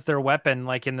just has their weapon,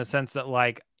 in the sense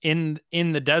that in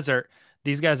the desert,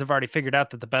 these guys have already figured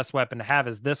out that the best weapon to have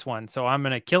is this one. So I'm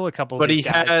going to kill a couple of these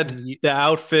guys. But he had the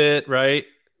outfit, right?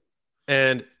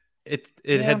 And it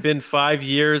had been 5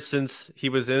 years since he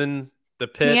was in the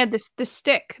pit. He had the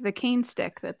stick, the cane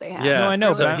stick that they had. Yeah, no, I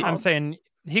know, but I'm saying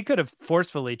he could have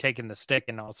forcefully taken the stick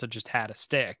and also just had a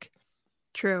stick.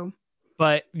 True.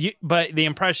 But the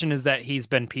impression is that he's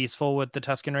been peaceful with the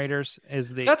Tusken Raiders.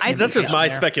 That's just my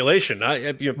speculation.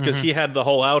 Because Mhm. he had the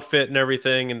whole outfit and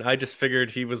everything, and I just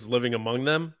figured he was living among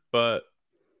them. But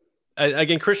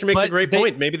again, Christian makes a great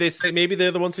point. Maybe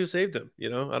they're the ones who saved him.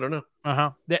 I don't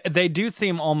know. They do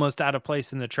seem almost out of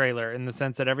place in the trailer in the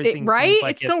sense that everything right. Seems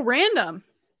like it's so random.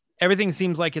 Everything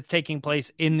seems like it's taking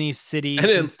place in these cities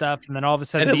and stuff, and then all of a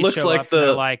sudden it these looks show like up and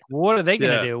they're like, what are they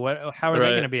going to do? How are they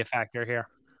going to be a factor here?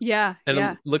 Yeah. And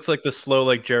it looks like the slow,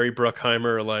 like Jerry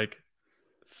Bruckheimer, like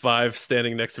 5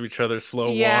 standing next to each other, slow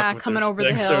walk with coming over the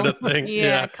hill sort of thing.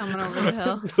 Yeah, coming over the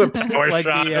hill. Power like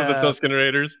shot of the Tusken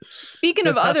Raiders. Speaking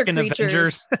of other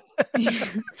creatures.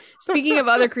 Speaking of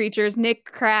other creatures,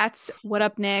 Nick Kratz, what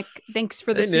up, Nick? Thanks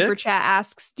for the super chat.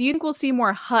 Asks, do you think we'll see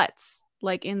more Hutts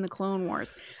like in the Clone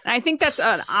Wars? And I think that's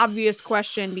an obvious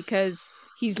question because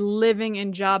he's living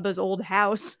in Jabba's old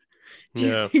house. Do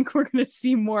you think we're going to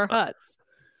see more Hutts?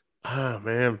 Oh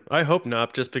man, I hope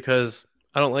not. Just because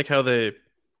I don't like how they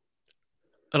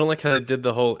did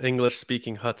the whole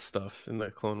English-speaking Hutt stuff in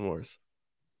the Clone Wars.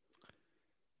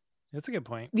 That's a good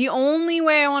point. The only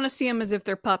way I want to see them is if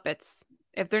they're puppets.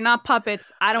 If they're not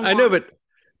puppets, I don't. I know, but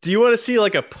do you want to see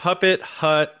like a puppet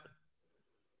Hutt,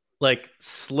 like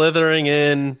slithering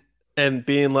in and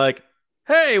being like,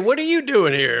 "Hey, what are you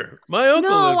doing here? My uncle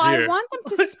lives here." No, I want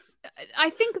them to. I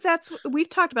think we've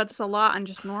talked about this a lot on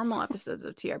just normal episodes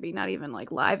of TRB, not even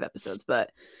like live episodes,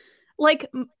 but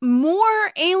like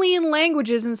more alien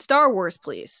languages in Star Wars,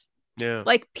 please. Yeah.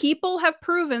 Like people have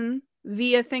proven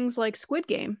via things like Squid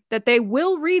Game that they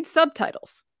will read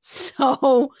subtitles.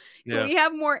 So we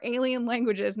have more alien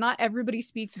languages. Not everybody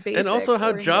speaks basic. And also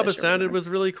how Jabba sounded was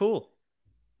really cool.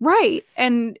 Right.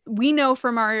 And we know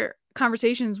from our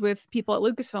conversations with people at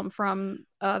Lucasfilm from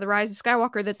The Rise of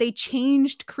Skywalker that they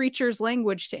changed creatures'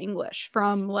 language to English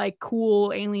from like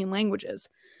cool alien languages.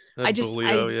 I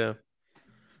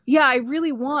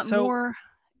really want more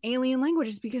alien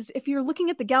languages because if you're looking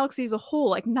at the galaxy as a whole,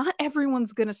 like not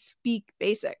everyone's gonna speak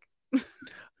basic.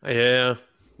 Yeah.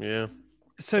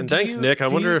 So thanks, Nick. I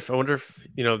wonder if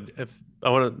if I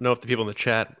want to know if the people in the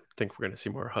chat think we're gonna see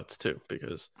more Hutts too,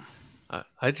 because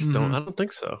I just don't. I don't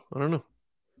think so. I don't know.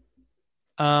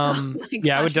 I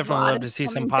would definitely love to see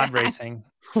some pod racing.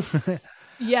 Star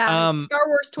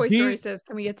Wars Toy Story says,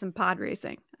 can we get some pod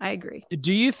racing? I agree.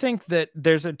 Do you think that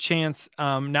there's a chance?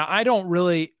 Now, I don't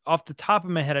really, off the top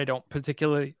of my head, I don't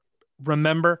particularly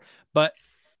remember, but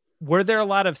were there a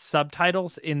lot of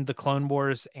subtitles in the Clone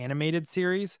Wars animated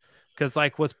series? Because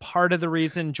was part of the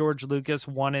reason George Lucas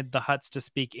wanted the Hutts to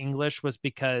speak English was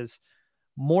because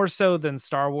more so than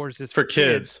Star Wars is for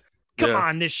kids. Come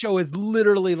on, this show is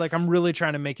literally I'm really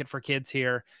trying to make it for kids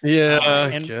here. Yeah.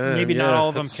 And maybe not all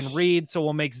of them can read, so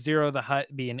we'll make Zero the Hutt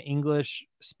be an English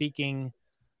speaking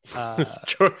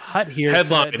Hutt here.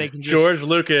 Headline, so they can George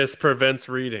Lucas prevents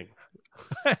reading.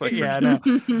 No.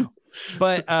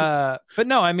 But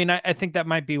no, I mean, I think that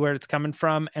might be where it's coming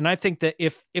from. And I think that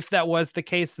if that was the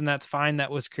case, then that's fine.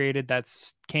 That was created.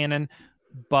 That's canon.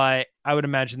 But I would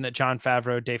imagine that Jon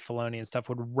Favreau, Dave Filoni and stuff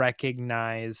would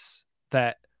recognize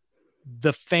that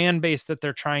the fan base that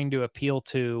they're trying to appeal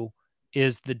to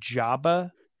is the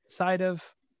Jabba side of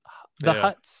the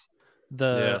Hutts,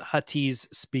 the Hutties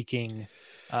speaking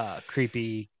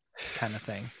creepy kind of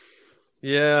thing.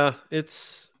 Yeah,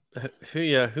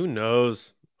 who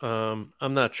knows? I'm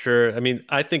not sure. I mean,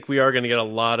 I think we are going to get a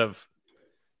lot of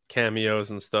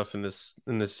cameos and stuff in this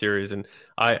series, and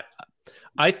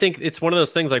I think it's one of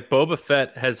those things like Boba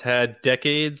Fett has had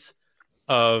decades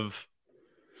of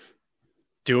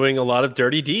doing a lot of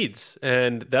dirty deeds,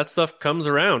 and that stuff comes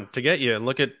around to get you. And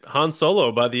look at Han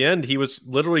Solo. By the end, he was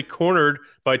literally cornered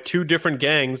by 2 different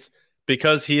gangs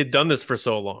because he had done this for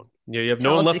so long. You have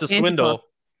no one left to swindle.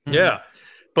 Mm-hmm. Yeah.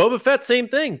 Boba Fett, same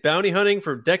thing. Bounty hunting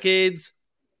for decades.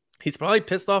 He's probably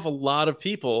pissed off a lot of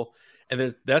people,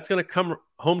 and that's going to come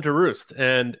home to roost.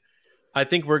 And I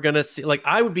think we're going to see,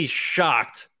 I would be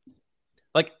shocked.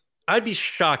 I'd be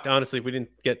shocked, honestly, if we didn't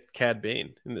get Cad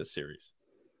Bane in this series.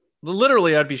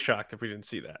 Literally, I'd be shocked if we didn't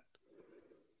see that.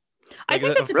 I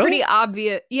think that's a pretty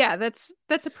obvious. Yeah, that's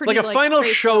a pretty a final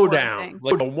showdown,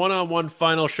 a one-on-one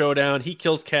final showdown. He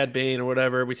kills Cad Bane or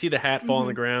whatever. We see the hat fall on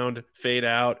the ground, fade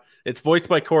out. It's voiced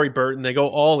by Corey Burton. They go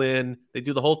all in. They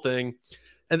do the whole thing.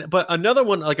 But another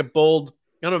one, I don't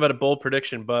know about a bold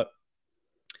prediction, but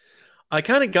I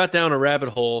kind of got down a rabbit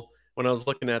hole when I was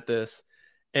looking at this,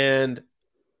 and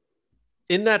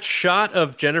in that shot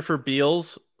of Jennifer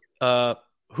Beals,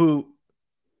 who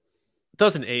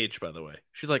doesn't age, by the way.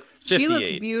 She's 58. She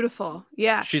looks beautiful.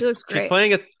 Yeah, she looks great. She's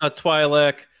playing a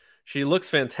Twi'lek. She looks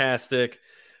fantastic.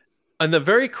 On the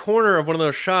very corner of one of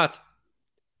those shots,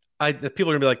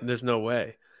 people are gonna be like, "There's no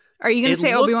way." Are you going It to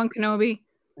say looked Obi-Wan Kenobi?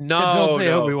 Don't say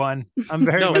no. Obi-Wan. I'm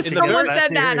very No, much in the Someone against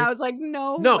said that, and theory. I was like,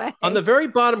 no way. On the very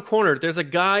bottom corner, there's a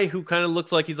guy who kind of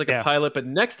looks like he's like a pilot, but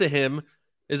next to him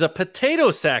is a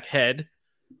potato sack head,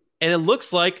 and it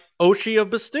looks like Ochi of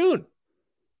Bastoon.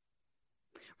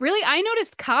 Really, I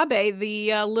noticed Kabe,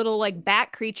 the little like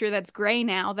bat creature that's gray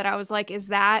now. That I was like, is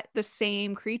that the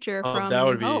same creature from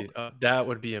New Hope? That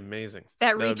would be amazing.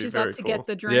 That would be reaches very up to cool. get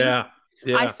the drink. Yeah.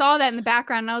 I saw that in the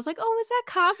background, and I was like, oh, is that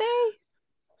Kabe?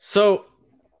 So,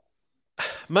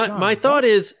 my thought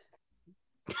is,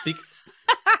 you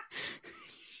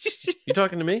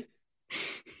talking to me?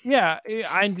 Yeah,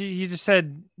 you just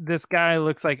said this guy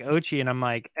looks like Ochi, and I'm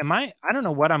like, I don't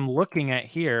know what I'm looking at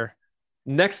here.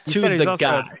 Next to the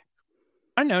guy.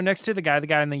 I know, next to the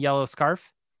guy in the yellow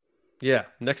scarf. Yeah,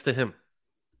 next to him.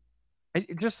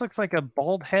 It just looks like a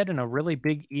bald head and a really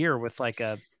big ear with like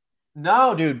a...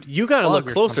 No, dude, you got to look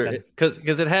closer because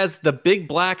it has the big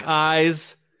black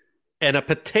eyes and a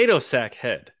potato sack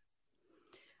head.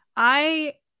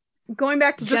 Going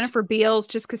back to Jennifer Beals,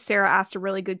 just because Sarah asked a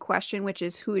really good question, which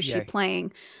is, who is she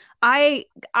playing? I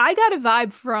got a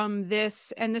vibe from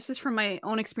this, and this is from my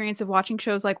own experience of watching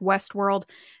shows like Westworld,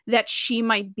 that she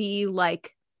might be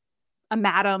like a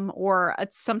madam or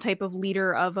some type of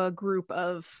leader of a group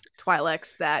of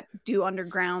Twi'leks that do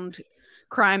underground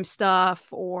crime stuff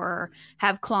or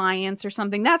have clients or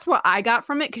something. That's what I got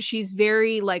from it, because she's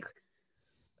very like,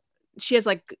 she has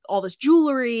like all this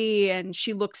jewelry and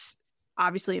she looks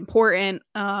obviously important.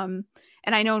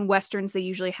 And I know in Westerns, they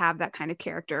usually have that kind of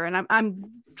character. And I'm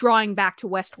drawing back to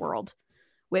Westworld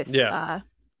with Thandie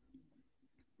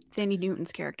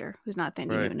Newton's character, who's not Thandie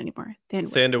Newton anymore.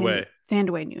 Thandaway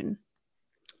Newton.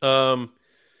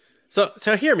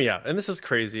 So hear me out. And this is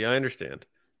crazy. I understand.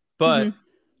 But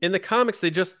in the comics they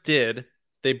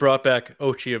brought back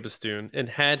Ochi of Bastoon and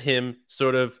had him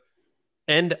sort of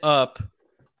end up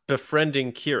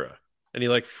befriending Kira. And he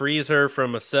like frees her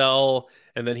from a cell.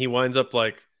 And then he winds up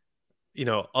like,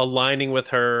 aligning with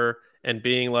her and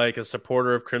being like a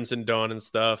supporter of Crimson Dawn and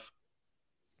stuff.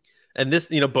 And this,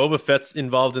 Boba Fett's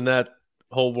involved in that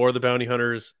whole War of the Bounty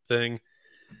Hunters thing.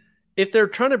 If they're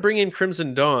trying to bring in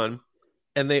Crimson Dawn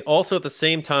and they also at the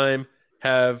same time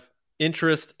have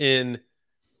interest in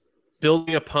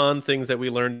building upon things that we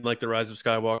learned like the Rise of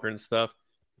Skywalker and stuff,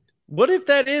 what if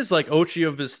that is like Ochi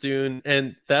of Bastoon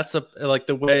and that's like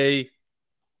the way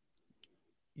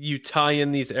you tie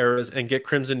in these eras and get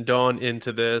Crimson Dawn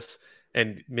into this,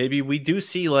 and maybe we do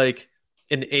see like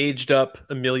an aged up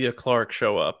Emilia Clarke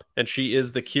show up, and she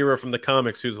is the Kira from the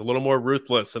comics who's a little more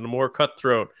ruthless and more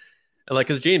cutthroat. And like,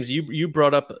 because James, you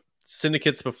brought up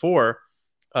syndicates before.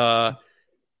 I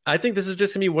think this is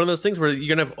just gonna be one of those things where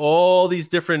you're gonna have all these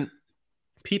different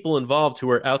people involved who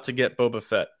are out to get Boba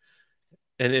Fett,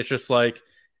 and it's just like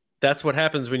that's what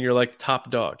happens when you're like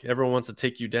top dog. Everyone wants to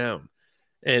take you down,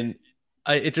 and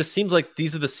it just seems like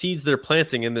these are the seeds they're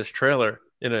planting in this trailer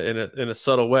in a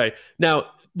subtle way.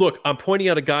 Now, look, I'm pointing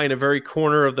out a guy in a very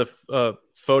corner of the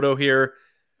photo here,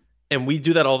 and we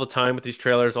do that all the time with these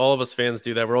trailers. All of us fans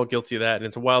do that. We're all guilty of that, and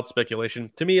it's a wild speculation.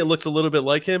 To me, it looks a little bit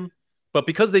like him, but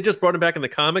because they just brought him back in the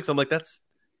comics, I'm like, that's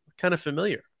kind of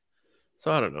familiar.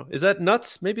 So I don't know. Is that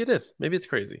nuts? Maybe it is. Maybe it's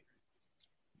crazy.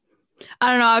 I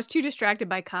don't know. I was too distracted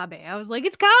by Kabe. I was like,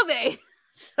 it's Kabe.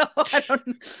 So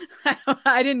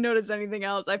I didn't notice anything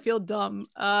else. I feel dumb.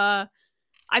 I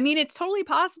mean, it's totally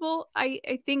possible. I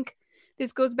think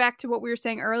this goes back to what we were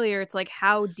saying earlier. It's like,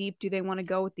 how deep do they want to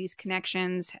go with these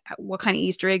connections? What kind of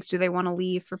Easter eggs do they want to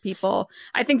leave for people?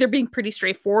 I think they're being pretty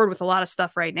straightforward with a lot of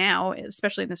stuff right now,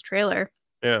 especially in this trailer.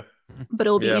 Yeah. But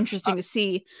it'll be interesting to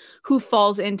see who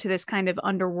falls into this kind of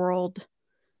underworld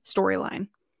storyline.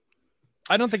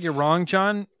 I don't think you're wrong,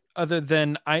 John. Other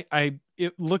than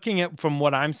looking at from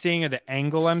what I'm seeing or the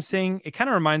angle I'm seeing, it kind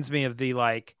of reminds me of the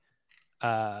like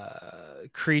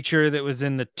creature that was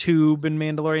in the tube in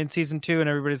Mandalorian season 2, and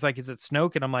everybody's like, "Is it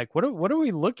Snoke?" And I'm like, "What are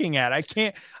we looking at? I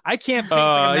can't think it's like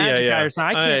a magic guy or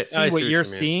something. I can't see what you're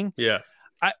seeing." Yeah,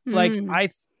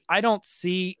 I don't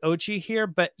see Ochi here,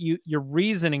 but your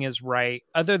reasoning is right.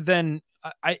 Other than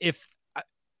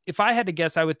if I had to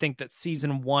guess, I would think that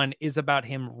season 1 is about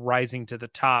him rising to the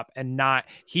top and not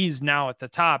he's now at the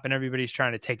top and everybody's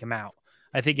trying to take him out.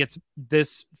 I think it's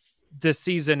this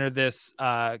season or this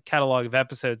catalog of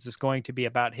episodes is going to be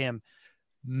about him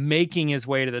making his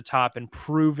way to the top and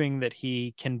proving that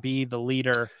he can be the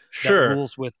leader that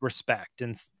rules with respect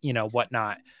and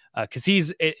whatnot. Because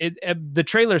the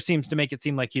trailer seems to make it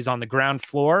seem like he's on the ground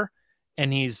floor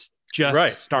and he's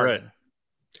just starting. Right.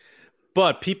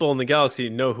 But people in the galaxy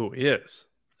know who he is.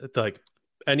 It's like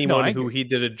anyone who he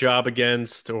did a job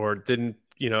against or didn't,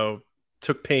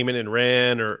 took payment and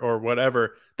ran or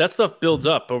whatever. That stuff builds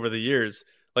up over the years.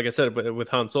 Like I said, with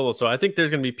Han Solo. So I think there's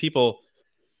going to be people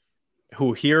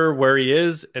who hear where he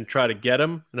is and try to get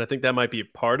him. And I think that might be a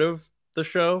part of the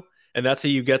show. And that's how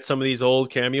you get some of these old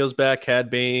cameos back. Cad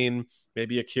Bane,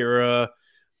 maybe Akira,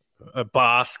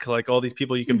 Bosk, like all these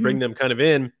people, you can bring them kind of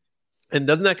in. And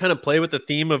doesn't that kind of play with the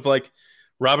theme of like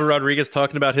Robert Rodriguez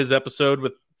talking about his episode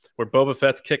where Boba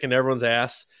Fett's kicking everyone's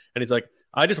ass? And he's like,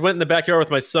 I just went in the backyard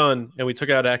with my son and we took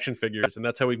out action figures. And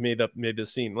that's how we made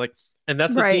this scene. Like, and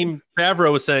that's the theme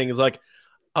Favreau was saying is like,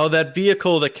 oh, that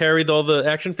vehicle that carried all the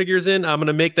action figures in, I'm going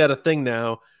to make that a thing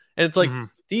now. And it's like,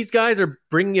 these guys are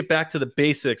bringing it back to the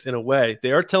basics in a way.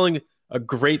 They are telling a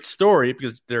great story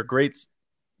because they're great.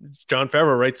 Jon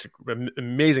Favreau writes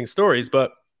amazing stories,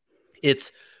 but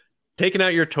it's taking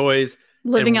out your toys,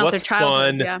 living and out what's their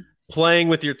childhood, fun, playing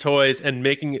with your toys and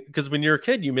making, because when you're a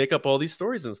kid, you make up all these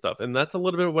stories and stuff. And that's a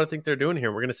little bit of what I think they're doing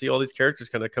here. We're going to see all these characters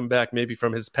kind of come back maybe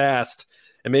from his past.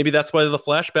 And maybe that's why the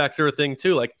flashbacks are a thing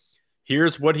too. Like,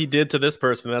 here's what he did to this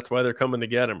person. That's why they're coming to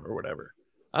get him or whatever.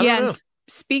 I don't know.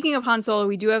 Speaking of Han Solo,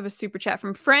 we do have a super chat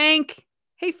from Frank.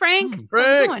 Hey, Frank. Frank.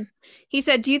 How's it going? He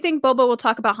said, do you think Boba will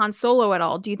talk about Han Solo at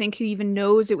all? Do you think he even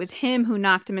knows it was him who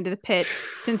knocked him into the pit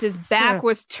since his back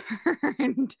was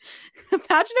turned?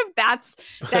 Imagine if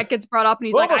that gets brought up and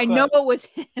he's like, I know it was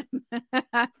him.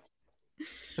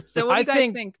 So what do you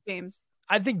guys think, James?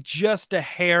 I think just a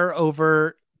hair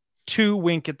over to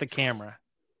wink at the camera.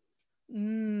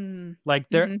 Like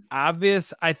they're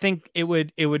obvious. I think it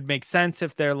would make sense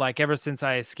if they're like, ever since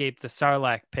I escaped the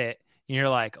Sarlacc pit, and you're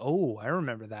like, oh, I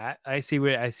remember that. I see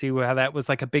how that was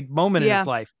like a big moment in his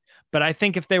life. But I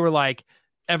think if they were like,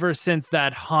 ever since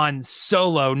that Han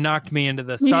Solo knocked me into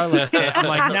the Sarlacc pit, I'm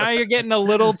like, now you're getting a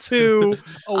little too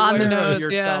on the nose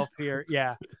of yourself here.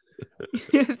 Yeah.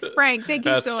 Frank, thank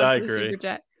you so much for the super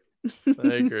chat. I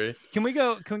agree. Can we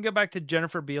go back to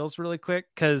Jennifer Beals really quick?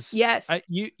 Because yes,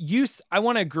 I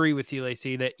want to agree with you,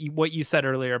 Lacey, that what you said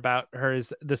earlier about her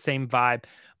is the same vibe.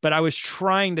 But I was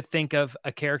trying to think of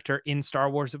a character in Star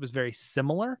Wars that was very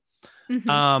similar.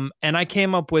 And I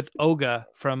came up with Oga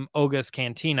from Oga's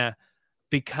Cantina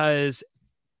because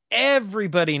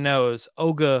everybody knows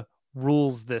Oga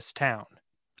rules this town.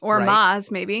 Or right? Maz,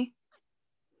 maybe.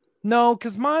 No,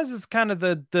 because Maz is kind of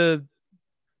the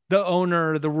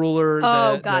owner, the ruler,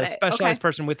 the specialized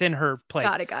person within her place.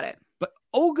 Got it. But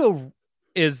Olga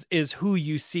is who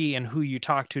you see and who you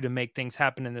talk to make things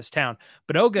happen in this town.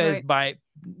 But Olga is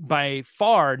by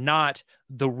far not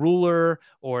the ruler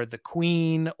or the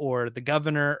queen or the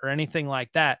governor or anything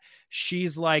like that.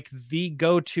 She's like the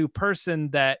go-to person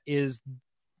that is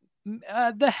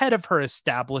the head of her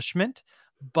establishment.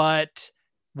 But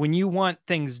when you want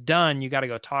things done, you got to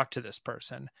go talk to this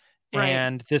person. Right.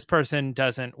 And this person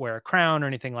doesn't wear a crown or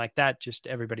anything like that. Just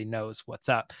everybody knows what's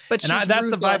up. But that's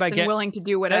the vibe I get. Willing to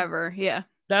do whatever.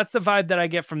 That's the vibe that I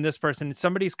get from this person.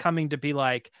 Somebody's coming to be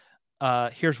like,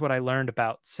 here's what I learned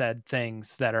about said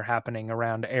things that are happening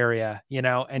around area,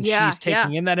 and she's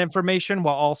taking in that information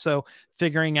while also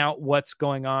figuring out what's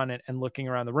going on and looking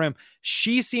around the room.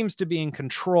 She seems to be in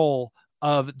control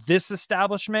of this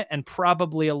establishment and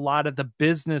probably a lot of the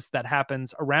business that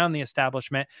happens around the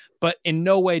establishment. But in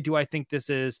no way do I think this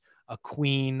is a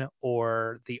queen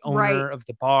or the owner of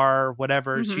the bar,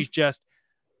 whatever. She's just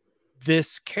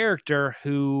this character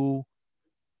who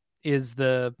is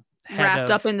the head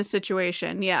wrapped up in the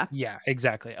situation. Yeah,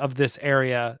 exactly. Of this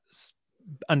area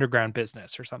underground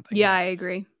business or something. Yeah, I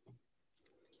agree.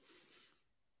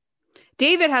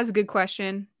 David has a good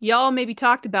question. Y'all maybe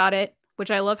talked about it, which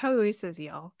I love how he always says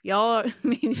y'all. Y'all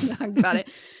maybe talked about it.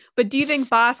 But do you think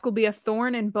Bosk will be a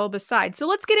thorn in Boba's side? So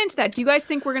let's get into that. Do you guys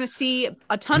think we're going to see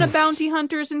a ton of bounty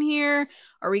hunters in here?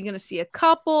 Are we going to see a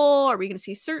couple? Are we going to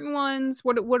see certain ones?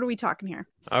 What are we talking here?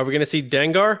 Are we going to see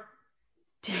Dengar?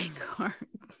 Dengar.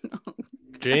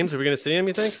 James, are we going to see him,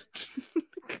 you think?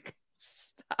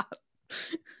 Stop.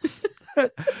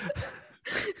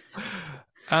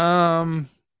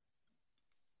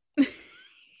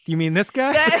 You mean this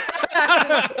guy?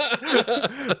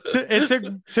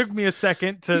 It took me a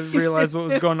second to realize what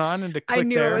was going on and to click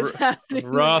there. It was happening.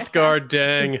 Hrothgar,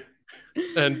 Dang,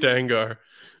 and Dengar.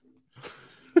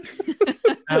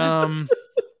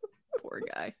 Poor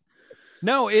guy.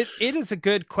 No, it is a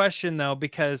good question though,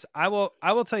 because I will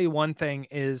tell you one thing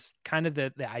is kind of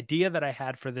the idea that I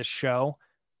had for this show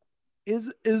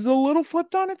is a little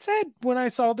flipped on its head when I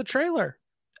saw the trailer.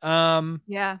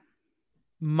 Yeah.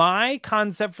 My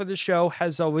concept for the show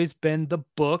has always been the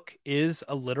book is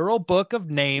a literal book of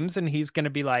names, and he's going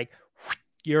to be like,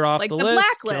 you're off the list.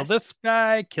 Blacklist.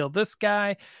 Kill this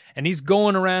guy. And he's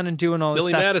going around and doing all this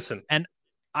Billy stuff. Madison. And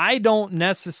I don't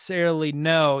necessarily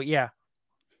know. Yeah.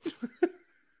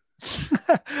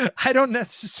 I don't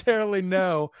necessarily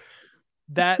know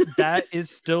that is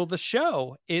still the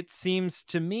show. It seems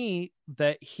to me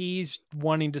that he's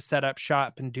wanting to set up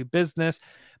shop and do business.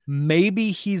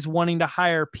 Maybe he's wanting to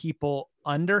hire people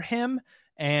under him,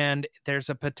 and there's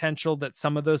a potential that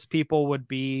some of those people would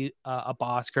be a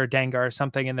Bosk or a Dengar or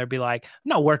something, and they'd be like, I'm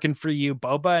not working for you,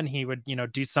 Boba, and he would,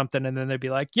 do something, and then they'd be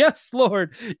like, yes,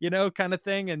 Lord, kind of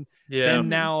thing. And then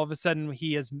now all of a sudden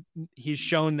he's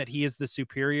shown that he is the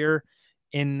superior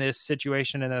in this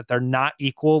situation, and that they're not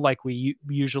equal like we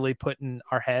usually put in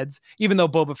our heads, even though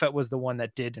Boba Fett was the one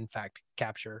that did in fact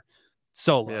capture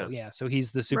Solo. So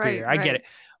he's the superior. I get it.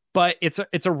 But it's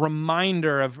a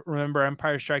reminder of, remember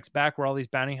Empire Strikes Back, where all these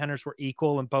bounty hunters were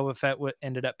equal and Boba Fett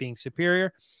ended up being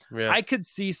superior. I could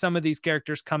see some of these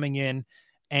characters coming in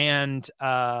and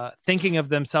thinking of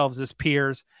themselves as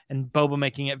peers, and Boba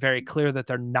making it very clear that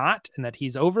they're not and that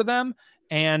he's over them,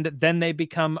 and then they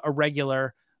become a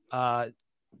regular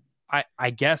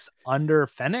I guess under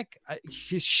Fennec.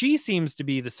 She seems to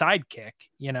be the sidekick,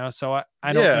 so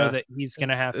I don't know that he's going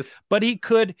to have, but he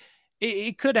could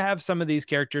have some of these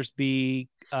characters be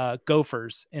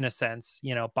gophers in a sense.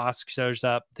 Bosk shows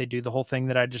up, they do the whole thing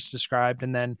that I just described,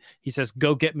 and then he says,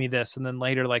 go get me this. And then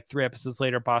later, like 3 episodes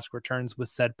later, Bosk returns with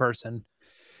said person,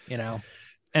 and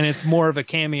it's more of a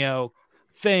cameo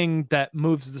thing that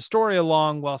moves the story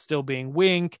along while still being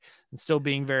Wink and still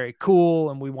being very cool,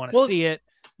 and we want to see it.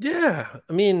 Yeah,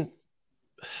 I mean,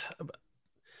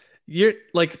 you're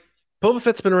like, Boba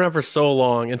Fett's been around for so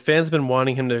long, and fans have been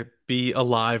wanting him to be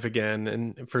alive again,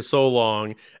 and for so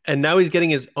long, and now he's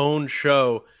getting his own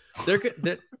show. They're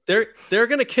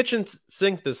gonna kitchen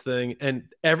sink this thing,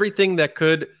 and everything that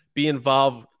could be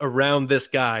involved around this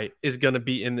guy is gonna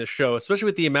be in this show, especially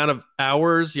with the amount of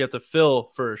hours you have to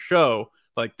fill for a show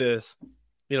like this.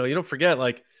 You don't forget,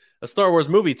 like, a Star Wars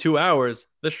movie, 2 hours.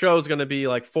 This show is going to be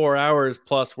like 4 hours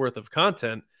plus worth of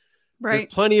content. Right.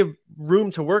 There's plenty of room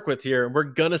to work with here. And we're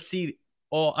going to see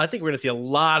I think we're going to see a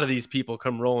lot of these people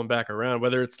come rolling back around,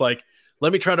 whether it's like,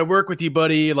 let me try to work with you,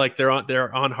 buddy. Like they're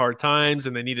on hard times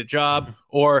and they need a job,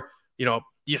 or,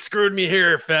 you screwed me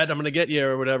here, Fett, I'm going to get you,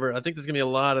 or whatever. I think there's going to be a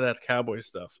lot of that cowboy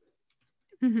stuff.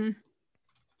 Mm-hmm.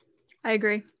 I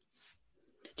agree. Do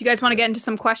you guys want to get into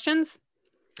some questions?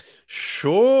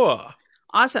 Sure.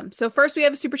 Awesome. So first we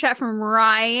have a super chat from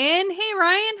Ryan. Hey,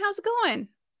 Ryan, how's it going?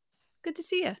 Good to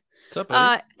see you. What's up,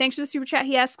 buddy? Thanks for the super chat.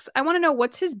 He asks, I want to know,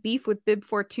 what's his beef with Bib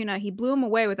Fortuna? He blew him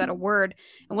away without a word.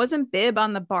 And wasn't Bib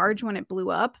on the barge when it blew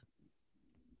up?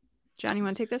 John, you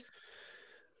want to take this?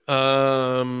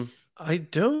 I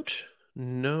don't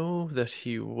know that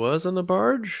he was on the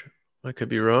barge. I could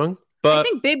be wrong. But I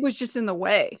think Bib was just in the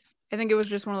way. I think it was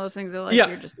just one of those things that, like,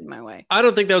 you're just in my way. I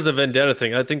don't think that was a vendetta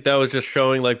thing. I think that was just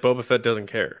showing, like, Boba Fett doesn't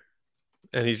care.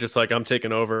 And he's just like, I'm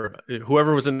taking over.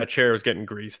 Whoever was in that chair was getting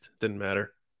greased. Didn't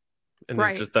matter. And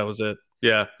that was it.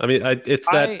 Yeah. I mean, it's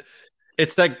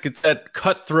that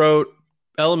cutthroat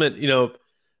element.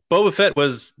 Boba Fett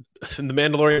was the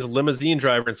Mandalorian's limousine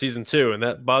driver in season 2, and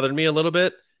that bothered me a little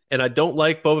bit. And I don't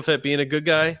like Boba Fett being a good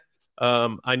guy.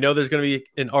 I know there's going to be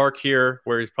an arc here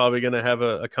where he's probably going to have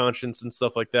a conscience and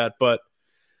stuff like that, but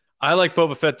I like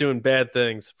Boba Fett doing bad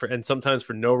things and sometimes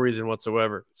for no reason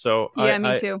whatsoever. So yeah,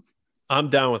 me too. I'm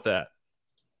down with that.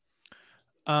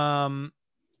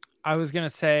 I was going to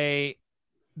say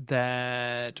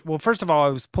that, well, first of all, I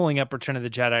was pulling up Return of the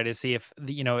Jedi to see if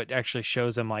it actually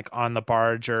shows him like on the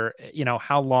barge, or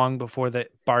how long before the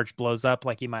barge blows up,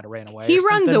 like he might have ran away. He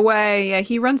runs away. Yeah,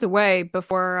 he runs away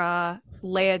before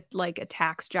Leia like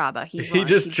attacks Jabba. He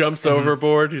just jumps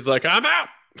overboard. He's like, I'm out.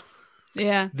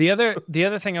 Yeah. The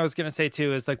other thing I was gonna say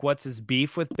too is like, what's his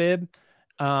beef with Bib?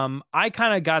 I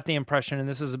kind of got the impression, and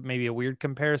this is maybe a weird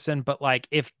comparison, but like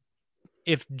if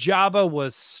Jabba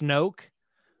was Snoke,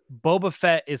 Boba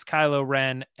Fett is Kylo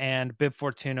Ren, and Bib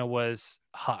Fortuna was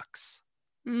Hux.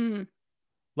 Mm.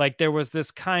 Like there was this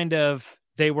kind of,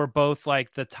 they were both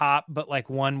like the top, but like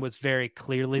one was very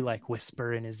clearly like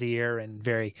whisper in his ear and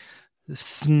very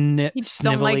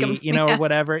snivelly, like or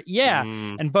whatever. Yeah.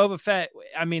 And Boba Fett,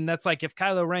 I mean, that's like if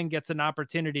Kylo Ren gets an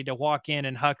opportunity to walk in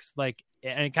and Hux, like,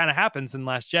 and it kind of happens in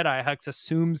Last Jedi, Hux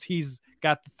assumes he's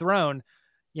got the throne.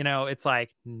 It's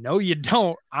like, no, you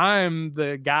don't. I'm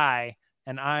the guy.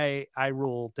 And I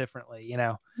rule differently,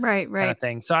 right, kind of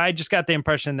thing. So I just got the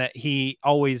impression that he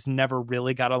always never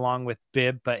really got along with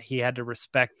Bib, but he had to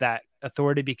respect that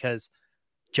authority because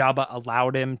Jabba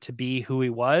allowed him to be who he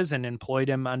was and employed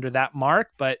him under that mark.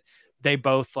 But they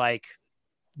both like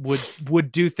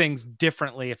would do things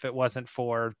differently if it wasn't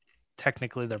for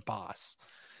technically their boss.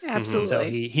 Absolutely. So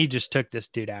he just took this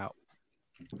dude out.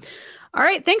 All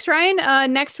right, thanks,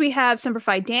 Ryan. Next, we have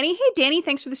Simplified Danny. Hey, Danny,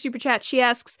 thanks for the super chat. She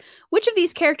asks, which of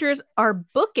these characters are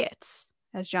bookets,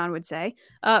 as John would say,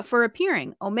 for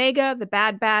appearing? Omega, the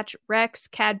Bad Batch, Rex,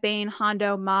 Cad Bane,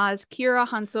 Hondo, Maz, Kira,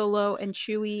 Han Solo, and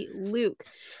Chewie, Luke.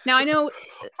 Now, I know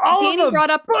Danny brought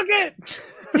up bookett.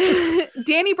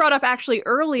 Danny brought up actually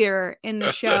earlier in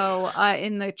the show,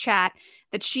 in the chat,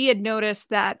 that she had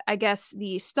noticed that I guess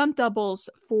the stunt doubles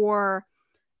for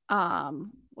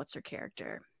what's her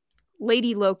character?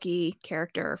 Lady Loki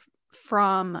character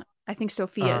from, I think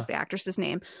Sophia is the actress's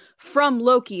name, from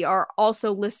Loki are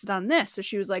also listed on this. So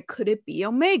she was like, could it be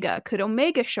Omega? Could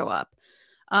Omega show up?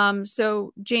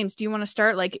 So James, do you want to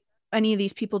start? Like, any of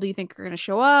these people do you think are going to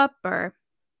show up? Or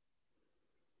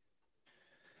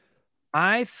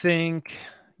I think,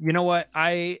 you know what?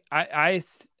 I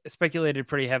speculated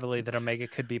pretty heavily that Omega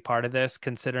could be part of this,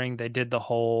 considering they did the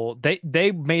whole,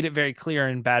 they made it very clear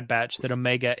in Bad Batch that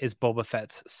Omega is Boba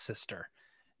Fett's sister.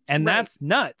 And that's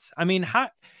nuts. I mean, how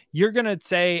you're going to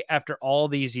say after all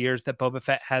these years that Boba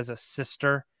Fett has a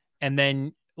sister, and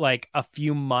then like a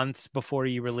few months before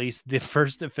you release the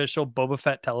first official Boba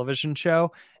Fett television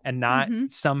show and not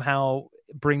somehow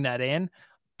bring that in.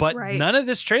 But none of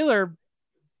this trailer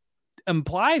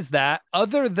implies that,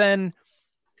 other than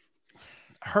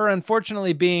her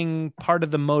unfortunately being part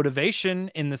of the motivation,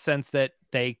 in the sense that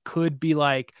they could be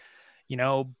like, you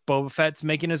know, Boba Fett's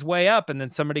making his way up, and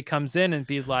then somebody comes in and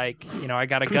be like, you know, I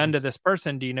got a gun to this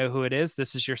person. Do you know who it is?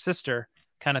 This is your sister,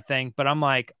 kind of thing. But I'm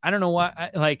like, I don't know what,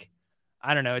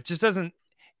 I don't know. It just doesn't,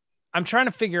 I'm trying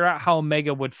to figure out how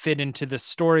Omega would fit into the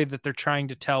story that they're trying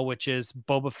to tell, which is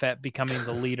Boba Fett becoming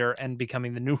the leader and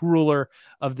becoming the new ruler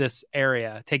of this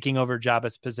area, taking over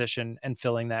Jabba's position and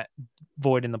filling that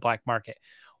void in the black market.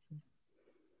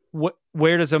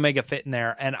 Where does Omega fit in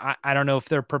there? And I don't know if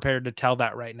they're prepared to tell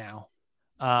that right now.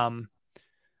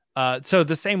 So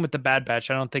the same with the Bad Batch.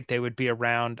 I don't think they would be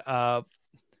around.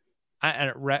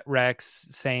 Rex,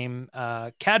 same.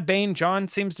 Cad Bane, John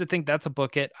seems to think that's a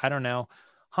bookit. I don't know.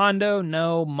 Hondo,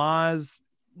 no. Maz,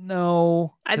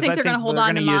 no. I think they're going to hold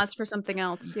on to Maz for something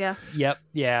else. Yeah. Yep.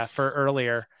 Yeah. For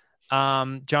earlier.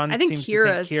 John, I think seems to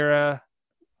think Kira.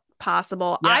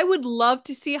 Possible. Yeah. I would love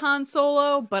to see Han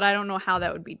Solo, but I don't know how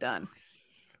that would be done.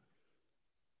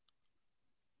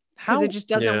 Because it just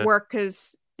doesn't work,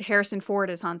 because Harrison Ford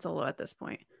is Han Solo at this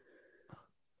point.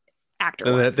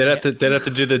 Actor-wise. They'd have to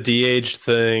do the de-aged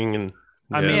thing, and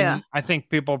I mean, I think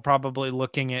people are probably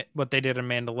looking at what they did in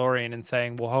Mandalorian and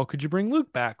saying, well, how could you bring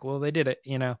Luke back? Well, they did it,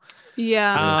 you know.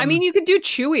 Yeah. I mean, you could do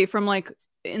Chewie from like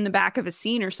in the back of a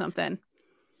scene or something.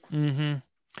 Mm-hmm.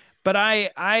 But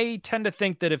I tend to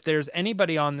think that if there's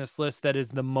anybody on this list that is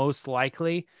the most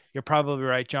likely, you're probably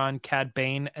right, John, Cad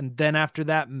Bane. And then after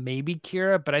that, maybe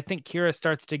Kira. But I think Kira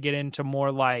starts to get into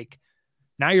more like,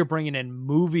 now you're bringing in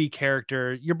movie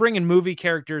character. You're bringing movie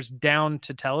characters down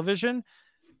to television,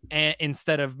 and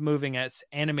instead of moving its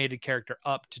animated character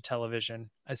up to television.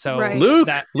 So Luke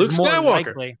Skywalker.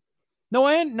 Likely. No,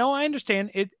 I understand.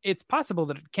 It's possible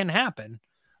that it can happen.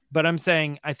 But I'm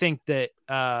saying I think that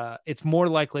it's more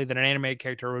likely that an animated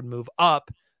character would move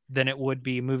up than it would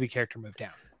be a movie character move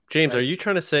down. James, are you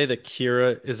trying to say that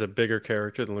Kira is a bigger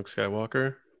character than Luke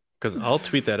Skywalker? Because I'll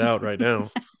tweet that out right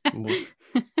now.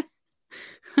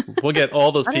 We'll get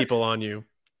all those people on you.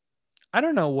 I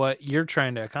don't know what you're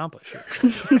trying to accomplish here.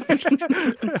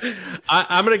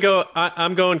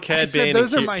 I'm going Cad Bane.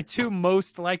 Those are my two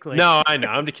most likely. No, I know.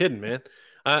 I'm just kidding, man.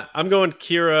 I'm going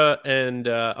Kira and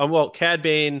Cad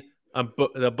Bane.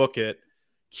 The book it.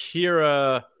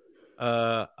 Kira,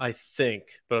 I think,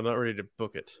 but I'm not ready to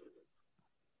book it.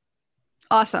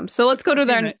 Awesome. So let's go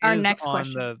to our next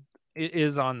question. It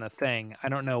is on the thing. I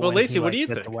don't know. Well, Lacey, what do you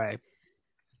think? Away.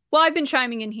 Well, I've been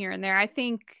chiming in here and there. I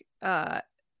think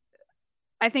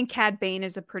Cad Bane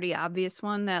is a pretty obvious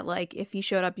one that, like, if he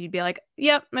showed up, you'd be like,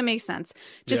 yep, that makes sense.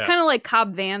 Just kind of like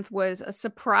Cobb Vanth was a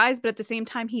surprise, but at the same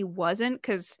time, he wasn't,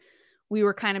 because we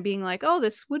were kind of being like, oh,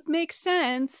 this would make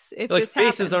sense if this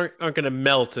happened. Faces aren't going to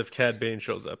melt if Cad Bane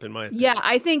shows up, in my opinion. Yeah,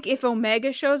 I think if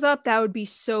Omega shows up, that would be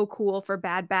so cool for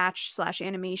Bad Batch /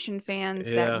 animation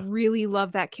fans that really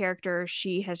love that character.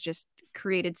 She has just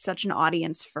created such an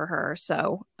audience for her.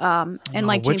 So, and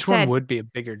like James said, which one would be a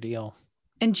bigger deal?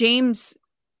 And James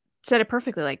said it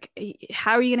perfectly. Like,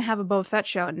 how are you going to have a Boba Fett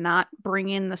show and not bring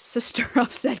in the sister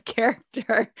of said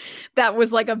character? That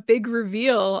was like a big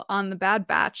reveal on the Bad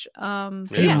Batch. A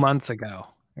few months ago.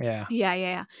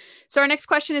 Yeah. So our next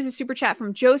question is a super chat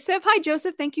from Joseph. Hi,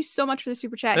 Joseph. Thank you so much for the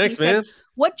super chat. Thanks, man.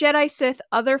 What Jedi Sith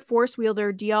other Force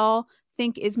wielder do y'all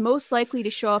think is most likely to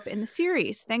show up in the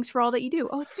series? Thanks for all that you do.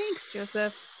 Oh, thanks,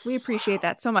 Joseph. We appreciate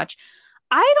that so much.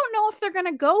 I don't know if they're going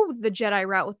to go the Jedi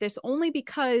route with this, only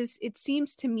because it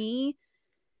seems to me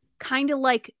kind of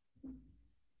like,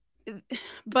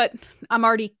 but I'm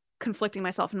already conflicting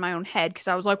myself in my own head because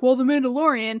I was like, well, the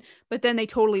Mandalorian, but then they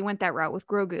totally went that route with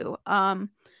Grogu.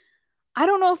 I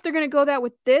don't know if they're going to go that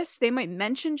with this. They might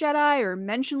mention Jedi or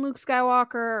mention Luke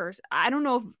Skywalker, or I don't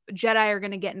know if Jedi are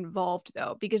going to get involved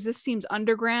though, because this seems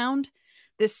underground.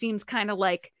 This seems kind of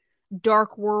like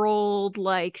dark world,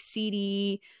 like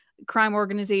seedy crime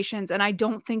organizations, and I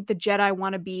don't think the Jedi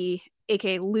want to be,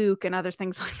 aka Luke and other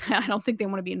things like that. I don't think they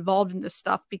want to be involved in this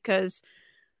stuff because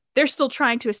they're still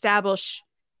trying to establish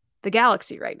the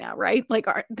galaxy right now, right? Like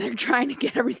they're trying to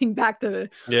get everything back to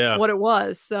what it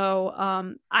was. So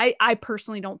I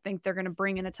personally don't think they're going to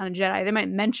bring in a ton of Jedi. They might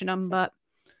mention them, but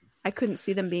I couldn't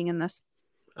see them being in this.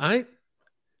 I'm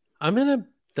in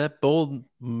that bold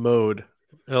mode.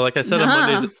 Like I said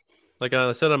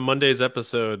on Monday's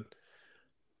episode,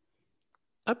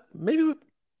 maybe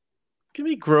give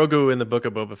me Grogu in the Book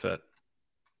of Boba Fett.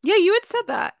 Yeah, you had said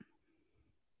that.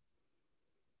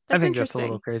 I think that's a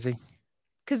little crazy.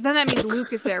 Because then that means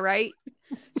Luke is there, right?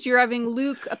 So you're having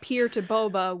Luke appear to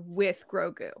Boba with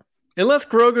Grogu. Unless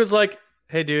Grogu's like,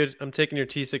 hey, dude, I'm taking your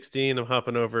T-16. I'm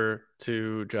hopping over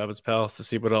to Jabba's palace to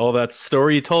see what all that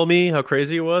story you told me, how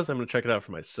crazy it was. I'm going to check it out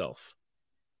for myself.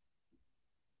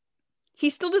 He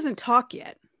still doesn't talk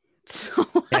yet. So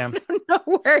I don't know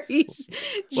where he's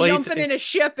jumping in a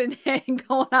ship and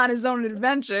going on his own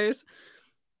adventures.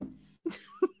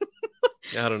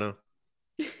 I don't know.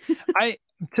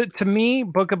 To me,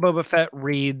 Book of Boba Fett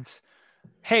reads,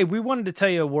 hey, we wanted to tell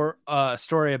you a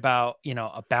story about,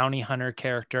 a bounty hunter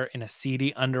character in a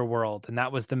seedy underworld, and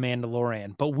that was the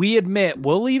Mandalorian. But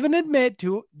we'll even admit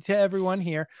to everyone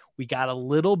here, we got a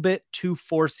little bit too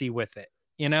forcey with it,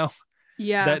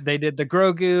 Yeah. That they did the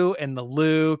Grogu and the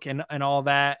Luke and all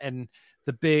that, and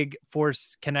the big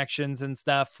force connections and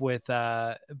stuff with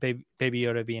Baby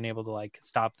Yoda being able to like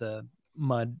stop the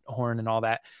mud horn and all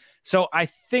that. So I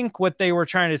think what they were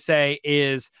trying to say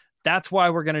is that's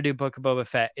why we're going to do Book of Boba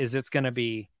Fett is it's going to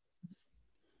be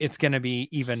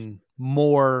even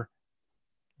more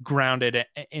grounded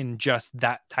in just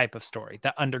that type of story,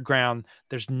 that underground.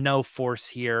 There's no force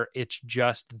here. It's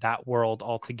just that world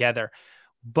altogether.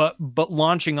 But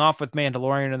launching off with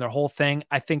Mandalorian and their whole thing,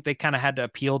 I think they kind of had to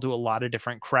appeal to a lot of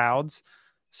different crowds.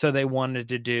 So they wanted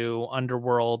to do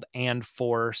underworld and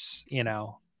force,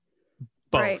 both.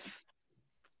 Right.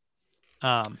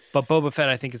 But Boba Fett,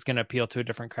 I think, is going to appeal to a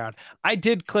different crowd. I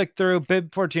did click through.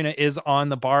 Bib Fortuna is on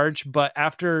the barge, but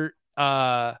after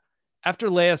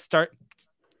Leia start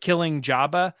killing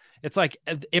Jabba, it's like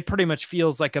it pretty much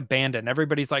feels like abandoned.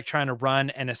 Everybody's like trying to run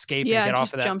and escape and get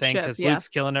off of that thing because Luke's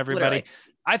killing everybody. Literally.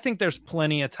 I think there's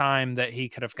plenty of time that he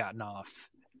could have gotten off.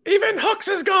 Even Hux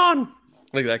is gone.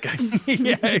 Look at that guy.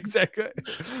 Yeah, exactly.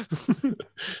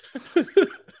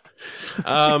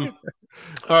 All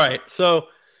right, so.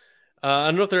 I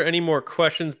don't know if there are any more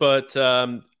questions, but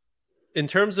in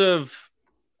terms of,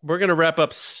 we're going to wrap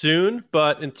up soon,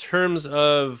 but in terms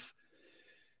of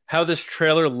how this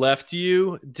trailer left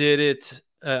you, did it,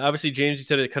 obviously, James, you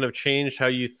said it kind of changed how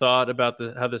you thought about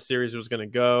how the series was going to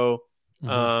go.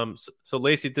 Mm-hmm. So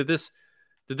Lacey, did this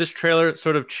trailer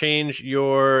sort of change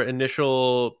your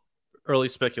initial early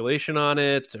speculation on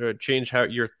it, or change how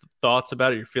your thoughts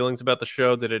about it, your feelings about the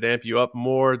show? Did it amp you up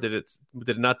more? Did it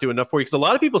not do enough for you? Because a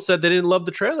lot of people said they didn't love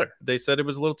the trailer. They said it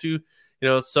was a little too,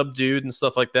 subdued and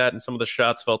stuff like that, and some of the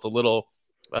shots felt a little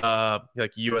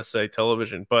like USA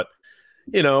television. But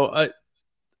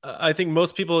I think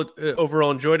most people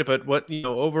overall enjoyed it. But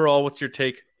overall, what's your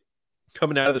take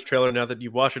coming out of this trailer now that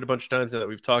you've watched it a bunch of times, now that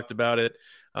we've talked about it?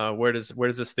 Where does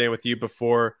this stand with you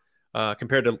before?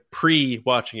 Compared to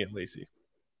pre-watching it, Lacey?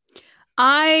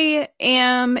 I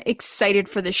am excited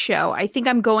for the show. I think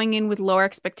I'm going in with lower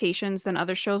expectations than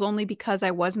other shows, only because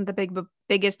I wasn't the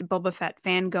biggest Boba Fett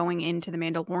fan going into The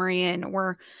Mandalorian,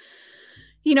 or,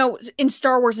 in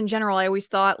Star Wars in general. I always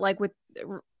thought, like, with,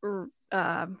 what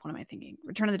am I thinking?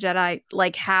 Return of the Jedi,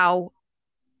 like how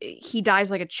he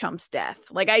dies like a chump's death.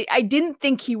 Like, I didn't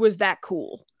think he was that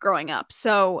cool growing up.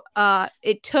 So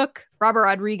it took Robert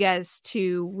Rodriguez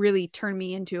to really turn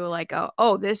me into like,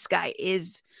 oh, this guy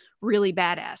is really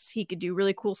badass. He could do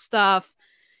really cool stuff.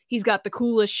 He's got the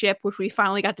coolest ship, which we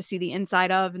finally got to see the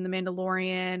inside of in The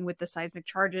Mandalorian with the seismic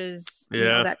charges.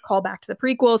 Yeah. That callback to the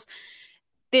prequels.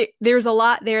 There's a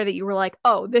lot there that you were like,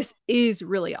 oh, this is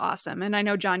really awesome. And I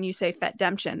know, John, you say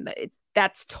Fett-demption.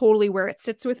 That's totally where it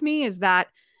sits with me, is that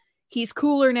he's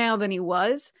cooler now than he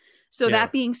was. So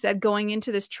that being said, going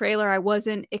into this trailer, I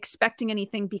wasn't expecting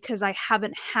anything because I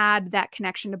haven't had that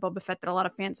connection to Boba Fett that a lot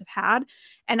of fans have had.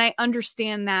 And I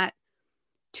understand that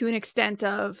to an extent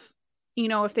of, you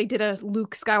know, if they did a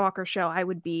Luke Skywalker show, I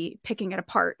would be picking it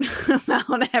apart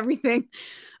about everything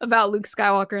about Luke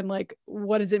Skywalker and like,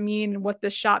 what does it mean, what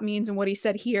this shot means and what he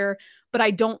said here. But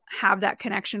I don't have that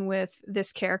connection with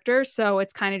this character. So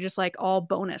it's kind of just like all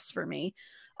bonus for me.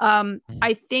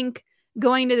 I think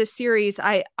going to the series,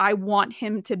 I want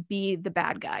him to be the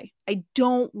bad guy. I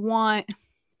don't want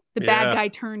the bad guy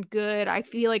turned good. I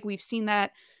feel like we've seen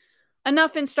that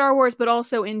enough in Star Wars, but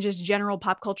also in just general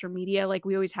pop culture media. Like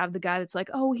we always have the guy that's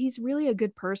like, oh, he's really a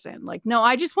good person. Like, no,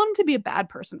 I just want him to be a bad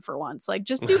person for once. Like,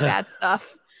 just do bad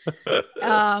stuff.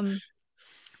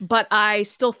 But I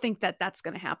still think that that's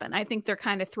going to happen. I think they're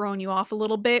kind of throwing you off a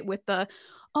little bit with the,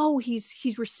 oh, he's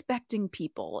respecting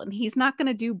people and he's not going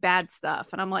to do bad stuff.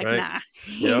 And I'm like, nah,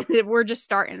 we're just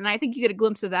starting. And I think you get a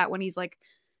glimpse of that when he's like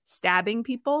stabbing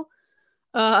people.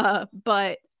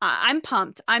 But I'm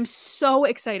pumped. I'm so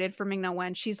excited for Ming-Na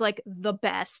Wen. She's like the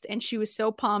best. And she was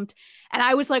so pumped. And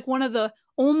I was like one of the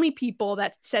only people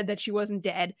that said that she wasn't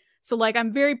dead. So like,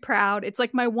 I'm very proud. It's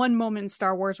like my one moment in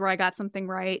Star Wars where I got something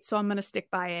right. So I'm going to stick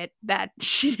by it that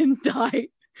she didn't die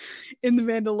in The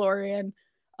Mandalorian.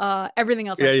 Everything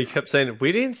else. Yeah, you kept saying,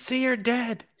 we didn't see her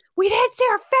dead. We didn't see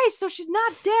her face. So she's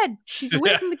not dead. She's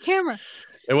away from the camera.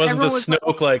 It wasn't Everyone the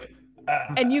Snoke like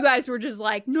and you guys were just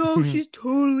like, no, she's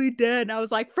totally dead. And I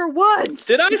was like, for once.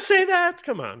 Did I say that?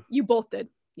 Come on. You both did.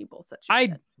 You both said she was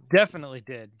dead. Definitely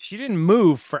did. She didn't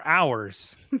move for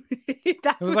hours. It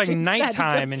was like James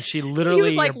nighttime and she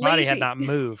literally, like, her body lazy. had not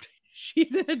moved.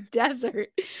 She's in a desert.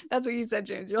 That's what you said,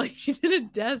 James. You're like, she's in a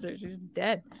desert. She's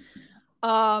dead.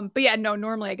 But yeah, no,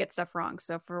 normally I get stuff wrong.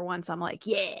 So for once I'm like,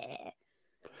 yeah.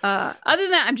 Other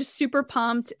than that, I'm just super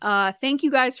pumped. Thank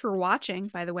you guys for watching,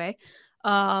 by the way.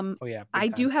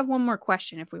 I do have one more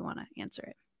question if we want to answer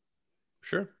it.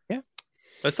 Sure. Yeah.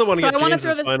 I still want to get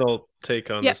James's final take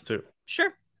on this too.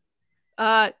 Sure.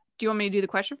 Do you want me to do the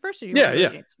question first? Or do you want yeah.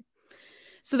 James?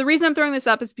 So the reason I'm throwing this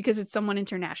up is because it's someone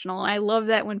international. And I love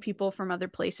that when people from other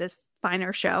places find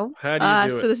our show. How do you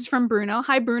do it? So this is from Bruno.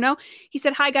 Hi, Bruno. He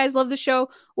said, hi, guys. Love the show.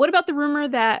 What about the rumor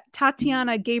that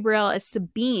Tatiana Gabriel is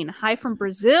Sabine? Hi from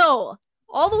Brazil.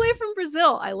 All the way from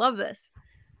Brazil. I love this.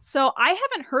 So I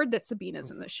haven't heard that Sabine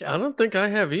is in this show. I don't think I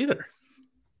have either.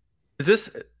 Is this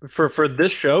for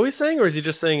this show he's saying, or is he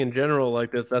just saying in general,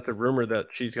 like that's the rumor that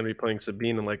she's going to be playing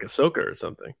Sabine in like Ahsoka or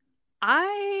something?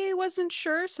 I wasn't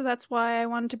sure, so that's why I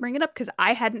wanted to bring it up, because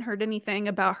I hadn't heard anything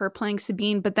about her playing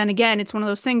Sabine. But then again, it's one of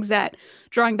those things that,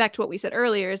 drawing back to what we said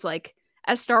earlier, is like,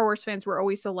 as Star Wars fans, we're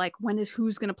always so like, when is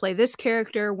who's going to play this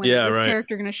character? When is this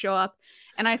character going to show up?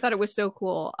 And I thought it was so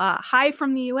cool. Hi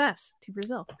from the U.S. to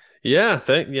Brazil. Yeah,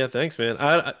 thanks, man.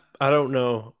 I don't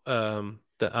know.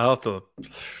 I'll have to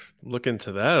look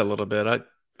into that a little bit.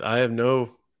 I have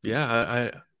no.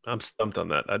 Yeah, I'm stumped on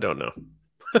that. I don't know.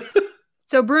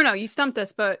 So Bruno, you stumped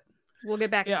us, but we'll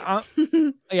get back to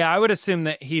you. Yeah, I would assume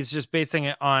that he's just basing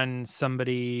it on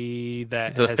somebody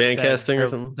that the fan casting or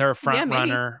something. They're a front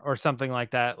runner or something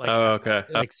like that. Like, okay.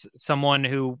 Like someone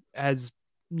who has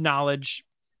knowledge,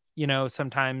 you know,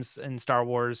 sometimes in Star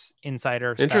Wars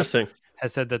insider Interesting stuff,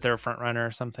 has said that they're a front runner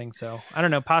or something. So I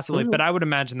don't know, possibly, but I would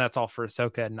imagine that's all for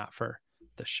Ahsoka and not for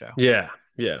the show. Yeah.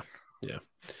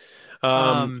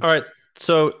 All right.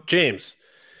 So James,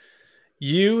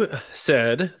 you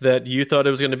said that you thought it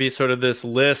was going to be sort of this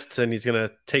list and he's going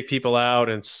to take people out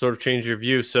and sort of change your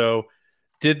view. So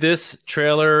did this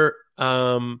trailer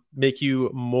make you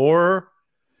more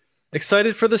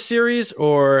excited for the series,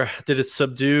 or did it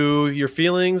subdue your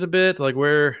feelings a bit? Like,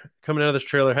 where coming out of this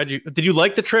trailer, did you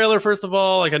like the trailer first of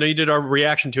all? Like, I know you did our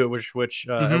reaction to it, which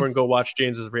everyone go watch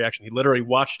James's reaction. He literally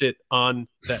watched it on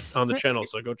the channel,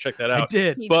 so go check that out. I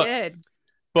did. He did.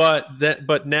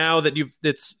 But now that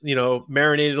it's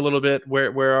marinated a little bit,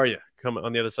 where are you coming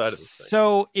on the other side of this thing?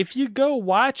 So if you go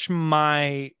watch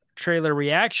my trailer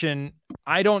reaction,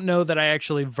 I don't know that I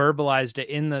actually verbalized it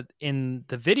in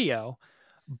the video,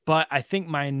 but I think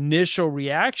my initial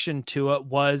reaction to it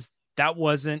was that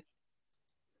wasn't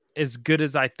as good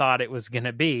as I thought it was going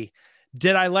to be.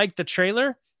 Did I like the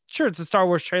trailer? Sure, it's a Star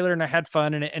Wars trailer and I had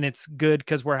fun in it, and it's good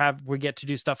because we get to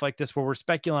do stuff like this where we're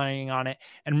speculating on it,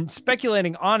 and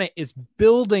speculating on it is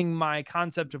building my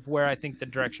concept of where I think the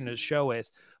direction of the show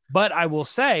is. But I will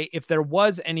say, if there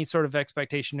was any sort of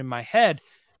expectation in my head,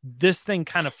 this thing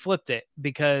kind of flipped it,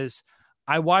 because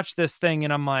I watched this thing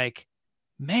and I'm like,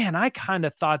 man, I kind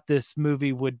of thought this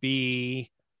movie would be,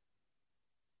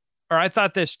 or I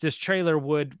thought this trailer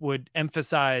would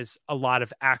emphasize a lot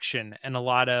of action and a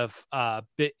lot of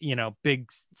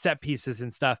big set pieces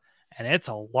and stuff, and it's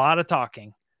a lot of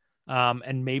talking.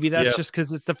 And maybe that's just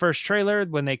because it's the first trailer.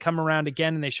 When they come around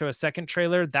again and they show a second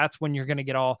trailer, that's when you're going to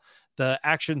get all the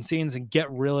action scenes and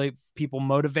get really people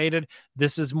motivated.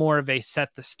 This is more of a set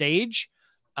the stage.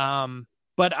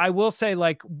 But I will say,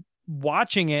 like,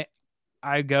 watching it,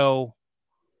 I go,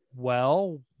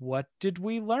 well, what did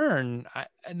we learn?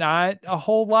 Not a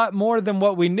whole lot more than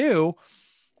what we knew.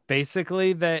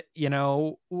 Basically, that,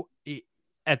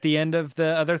 at the end of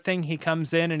the other thing, he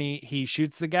comes in and he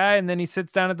shoots the guy, and then he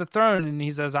sits down at the throne and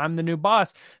he says, I'm the new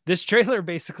boss. This trailer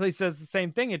basically says the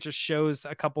same thing. It just shows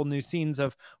a couple new scenes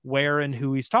of where and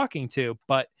who he's talking to,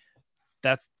 but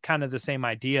that's kind of the same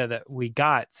idea that we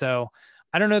got. So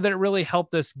I don't know that it really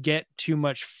helped us get too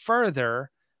much further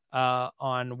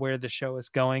on where the show is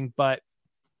going, but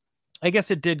I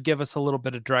guess it did give us a little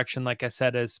bit of direction, like I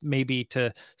said, as maybe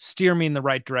to steer me in the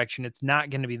right direction. It's not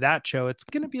going to be that show. It's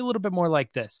going to be a little bit more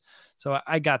like this. So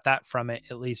I got that from it,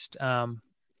 at least. But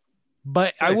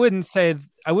nice. I wouldn't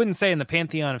say in the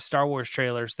pantheon of Star Wars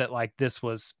trailers that like this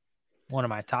was one of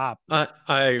my top. I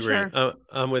agree. Sure.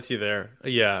 I'm with you there.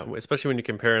 Yeah, especially when you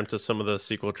compare them to some of the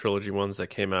sequel trilogy ones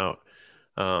that came out,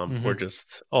 were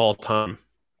just all time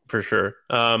for sure.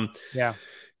 Yeah.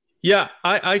 Yeah,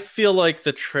 I feel like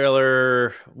the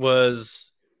trailer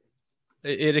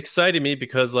it excited me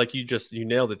because like you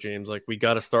nailed it, James. Like we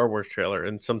got a Star Wars trailer,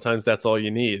 and sometimes that's all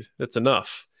you need. That's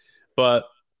enough. But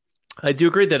I do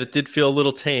agree that it did feel a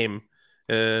little tame,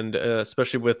 and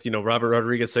especially with Robert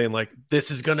Rodriguez saying like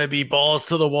this is gonna be balls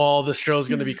to the wall, this show's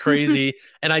gonna be crazy,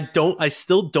 and I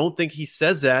still don't think he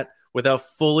says that without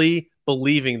fully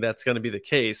believing that's gonna be the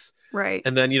case. Right.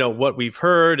 And then, what we've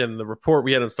heard and the report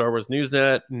we had on Star Wars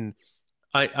Newsnet, and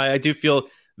I do feel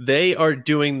they are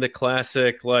doing the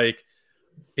classic, like,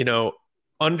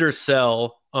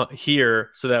 undersell here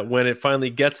so that when it finally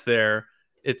gets there,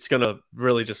 it's going to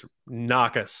really just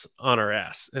knock us on our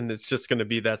ass. And it's just going to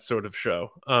be that sort of show.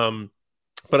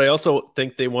 But I also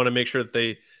think they want to make sure that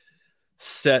they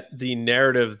set the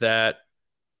narrative that,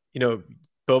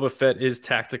 Boba Fett is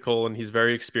tactical and he's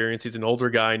very experienced. He's an older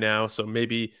guy now, so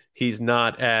maybe he's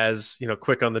not as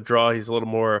quick on the draw. He's a little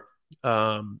more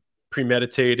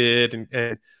premeditated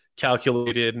and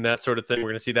calculated and that sort of thing. We're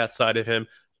going to see that side of him,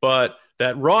 but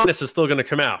that rawness is still going to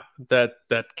come out. That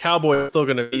cowboy is still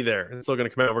going to be there. It's still going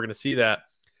to come out. We're going to see that.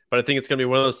 But I think it's going to be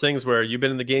one of those things where you've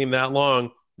been in the game that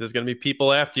long. There's going to be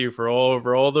people after you for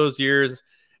over all those years,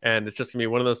 and it's just going to be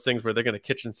one of those things where they're going to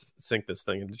kitchen sink this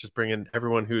thing and just bring in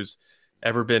everyone who's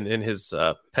ever been in his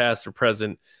past or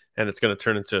present, and it's going to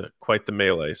turn into quite the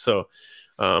melee. So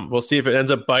we'll see if it ends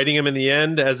up biting him in the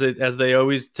end, as they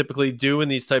always typically do in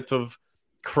these types of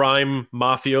crime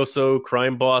boss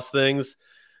things.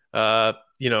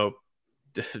 Vito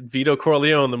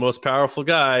Corleone, the most powerful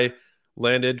guy,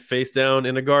 landed face down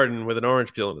in a garden with an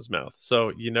orange peel in his mouth.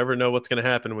 So you never know what's going to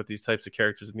happen with these types of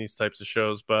characters in these types of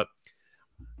shows. But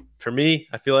for me,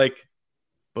 I feel like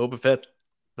Boba Fett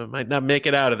might not make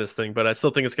it out of this thing, but I still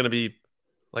think it's going to be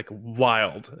like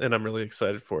wild, and I'm really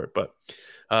excited for it. But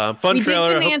fun trailer.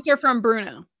 We did get an answer from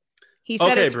Bruno. He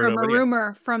said it's Bruno, from a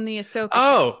rumor from the Ahsoka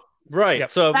show. Right. Yep.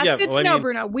 So that's good to know,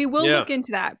 Bruno. We will look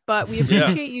into that, but we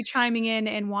appreciate you chiming in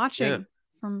and watching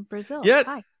from Brazil. Yeah.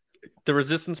 Hi. The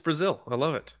Resistance Brazil. I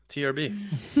love it. TRB.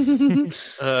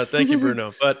 Thank you,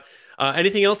 Bruno. But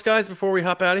anything else, guys, before we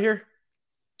hop out of here?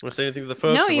 Want to say anything to the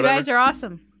folks? No, you guys are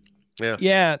awesome.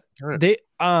 Yeah. Right.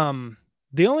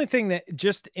 The only thing that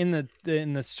just in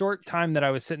the short time that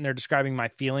I was sitting there describing my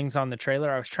feelings on the trailer,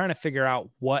 I was trying to figure out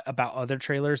what about other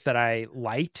trailers that I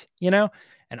liked, and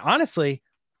honestly,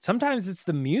 sometimes it's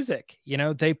the music.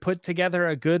 They put together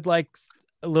a good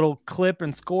a little clip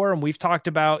and score, and we've talked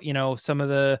about some of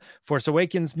the Force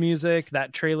Awakens music,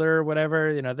 that trailer,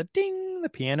 whatever, the ding, the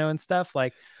piano and stuff,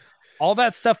 like all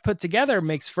that stuff put together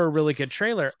makes for a really good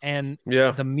trailer. And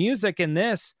the music in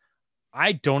this,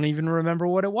 I don't even remember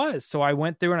what it was. So I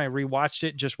went through and I rewatched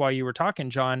it just while you were talking,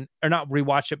 John, or not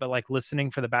rewatched it, but like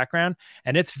listening for the background.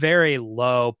 And it's very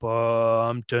low,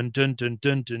 dun, dun, dun, dun,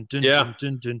 dun, dun, dun, dun,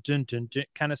 dun, dun, dun, dun,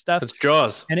 kind of stuff. It's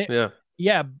Jaws. And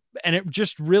and it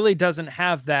just really doesn't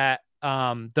have that,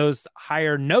 those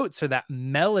higher notes or that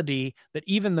melody that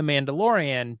even the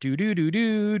Mandalorian do do do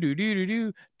do do do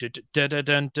do do dun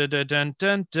dun dun dun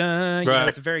dun dun.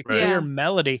 It's a very clear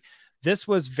melody. This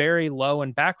was very low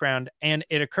in background, and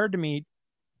it occurred to me,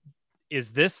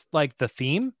 is this like the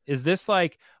theme? Is this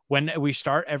like when we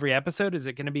start every episode? Is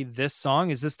it going to be this song?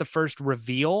 Is this the first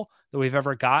reveal that we've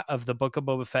ever got of the Book of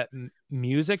Boba Fett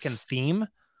music and theme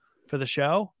for the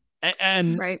show?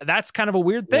 And that's kind of a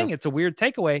weird thing. Yeah. It's a weird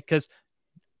takeaway, because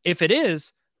if it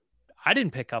is, I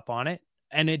didn't pick up on it,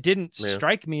 and it didn't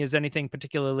strike me as anything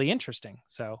particularly interesting.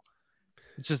 So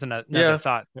it's just another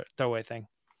thought throwaway thing.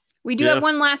 We do have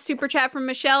one last super chat from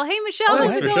Michelle. Hey, Michelle,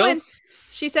 how's it going?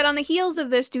 She said, on the heels of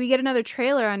this, do we get another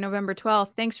trailer on November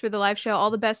 12th? Thanks for the live show. All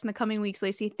the best in the coming weeks,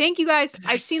 Lacey. Thank you, guys.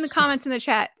 I've seen the comments in the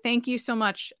chat. Thank you so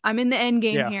much. I'm in the end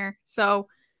game here. So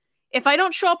if I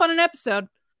don't show up on an episode,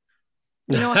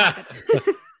 you know what happened.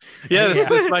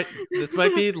 This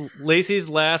might be Lacey's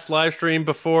last live stream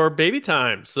before baby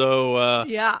time. So I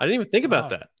didn't even think about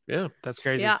that. Yeah, that's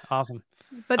crazy. Awesome.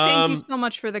 But thank you so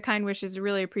much for the kind wishes. I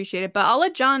really appreciate it. But I'll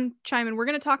let John chime in. We're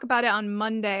going to talk about it on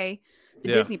Monday,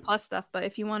 the Disney Plus stuff. But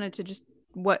if you wanted to just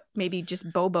maybe just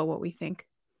Boba, what we think.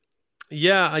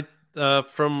 Yeah,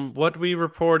 from what we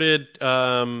reported,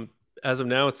 as of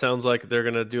now, it sounds like they're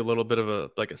going to do a little bit of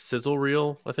a sizzle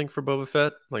reel, I think, for Boba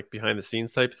Fett, like behind the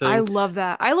scenes type thing. I love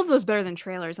that. I love those better than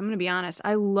trailers. I'm going to be honest.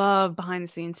 I love behind the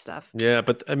scenes stuff. Yeah,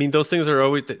 but I mean, those things are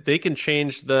always, they can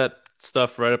change that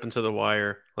stuff right up into the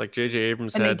wire. Like J.J.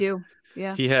 Abrams they do.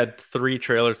 Yeah. He had 3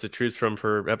 trailers to choose from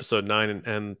for episode 9,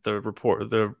 and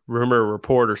the rumor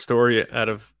report or story out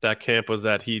of that camp was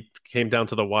that he came down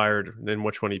to the wire in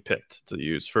which one he picked to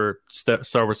use for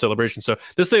Star Wars Celebration. So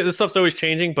this stuff's always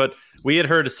changing, but we had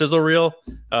heard a sizzle reel.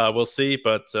 We'll see,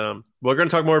 but we're going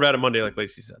to talk more about it Monday, like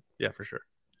Lacey said. Yeah, for sure.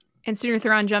 And Sooner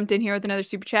Theron jumped in here with another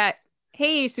super chat.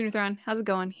 Hey, Sooner Theron, how's it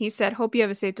going? He said, "Hope you have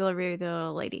a safe delivery of the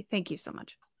little lady." Thank you so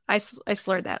much. I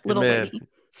slurred that. Little lady.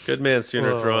 Good man,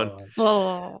 Sooner Thrawn.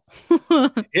 Oh.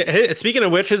 Speaking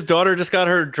of which, his daughter just got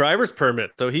her driver's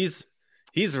permit, so he's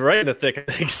right in the thick of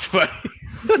things.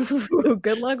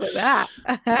 Good luck with that.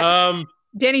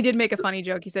 Danny did make a funny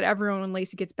joke. He said, "Everyone, when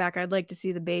Lacey gets back, I'd like to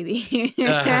see the baby."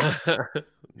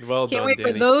 Well Can't done, wait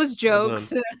Danny. for those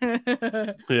jokes.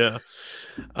 Yeah.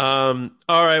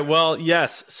 All right. Well,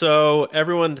 yes. So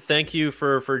everyone, thank you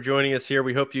for joining us here.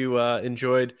 We hope you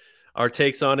enjoyed our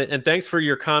takes on it, and thanks for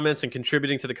your comments and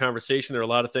contributing to the conversation. There are a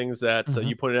lot of things that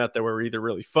you pointed out that were either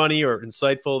really funny or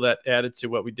insightful that added to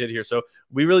what we did here. So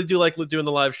we really do like doing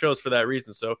the live shows for that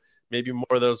reason. So maybe more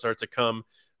of those are to come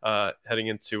heading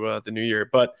into the new year.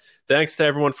 But thanks to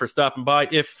everyone for stopping by.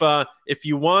 If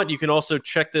you want, you can also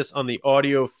check this on the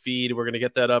audio feed. We're going to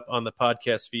get that up on the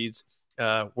podcast feeds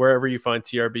wherever you find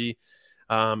TRB.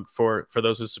 For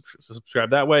those who subscribe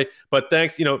that way. But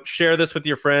thanks, share this with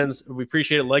your friends. We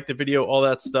appreciate it. Like the video, all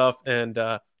that stuff. And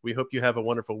we hope you have a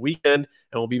wonderful weekend.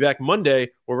 And we'll be back Monday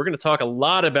where we're going to talk a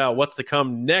lot about what's to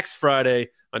come next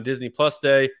Friday on Disney Plus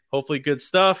Day. Hopefully good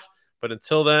stuff. But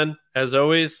until then, as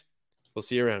always, we'll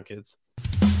see you around, kids.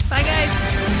 Bye,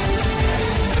 guys.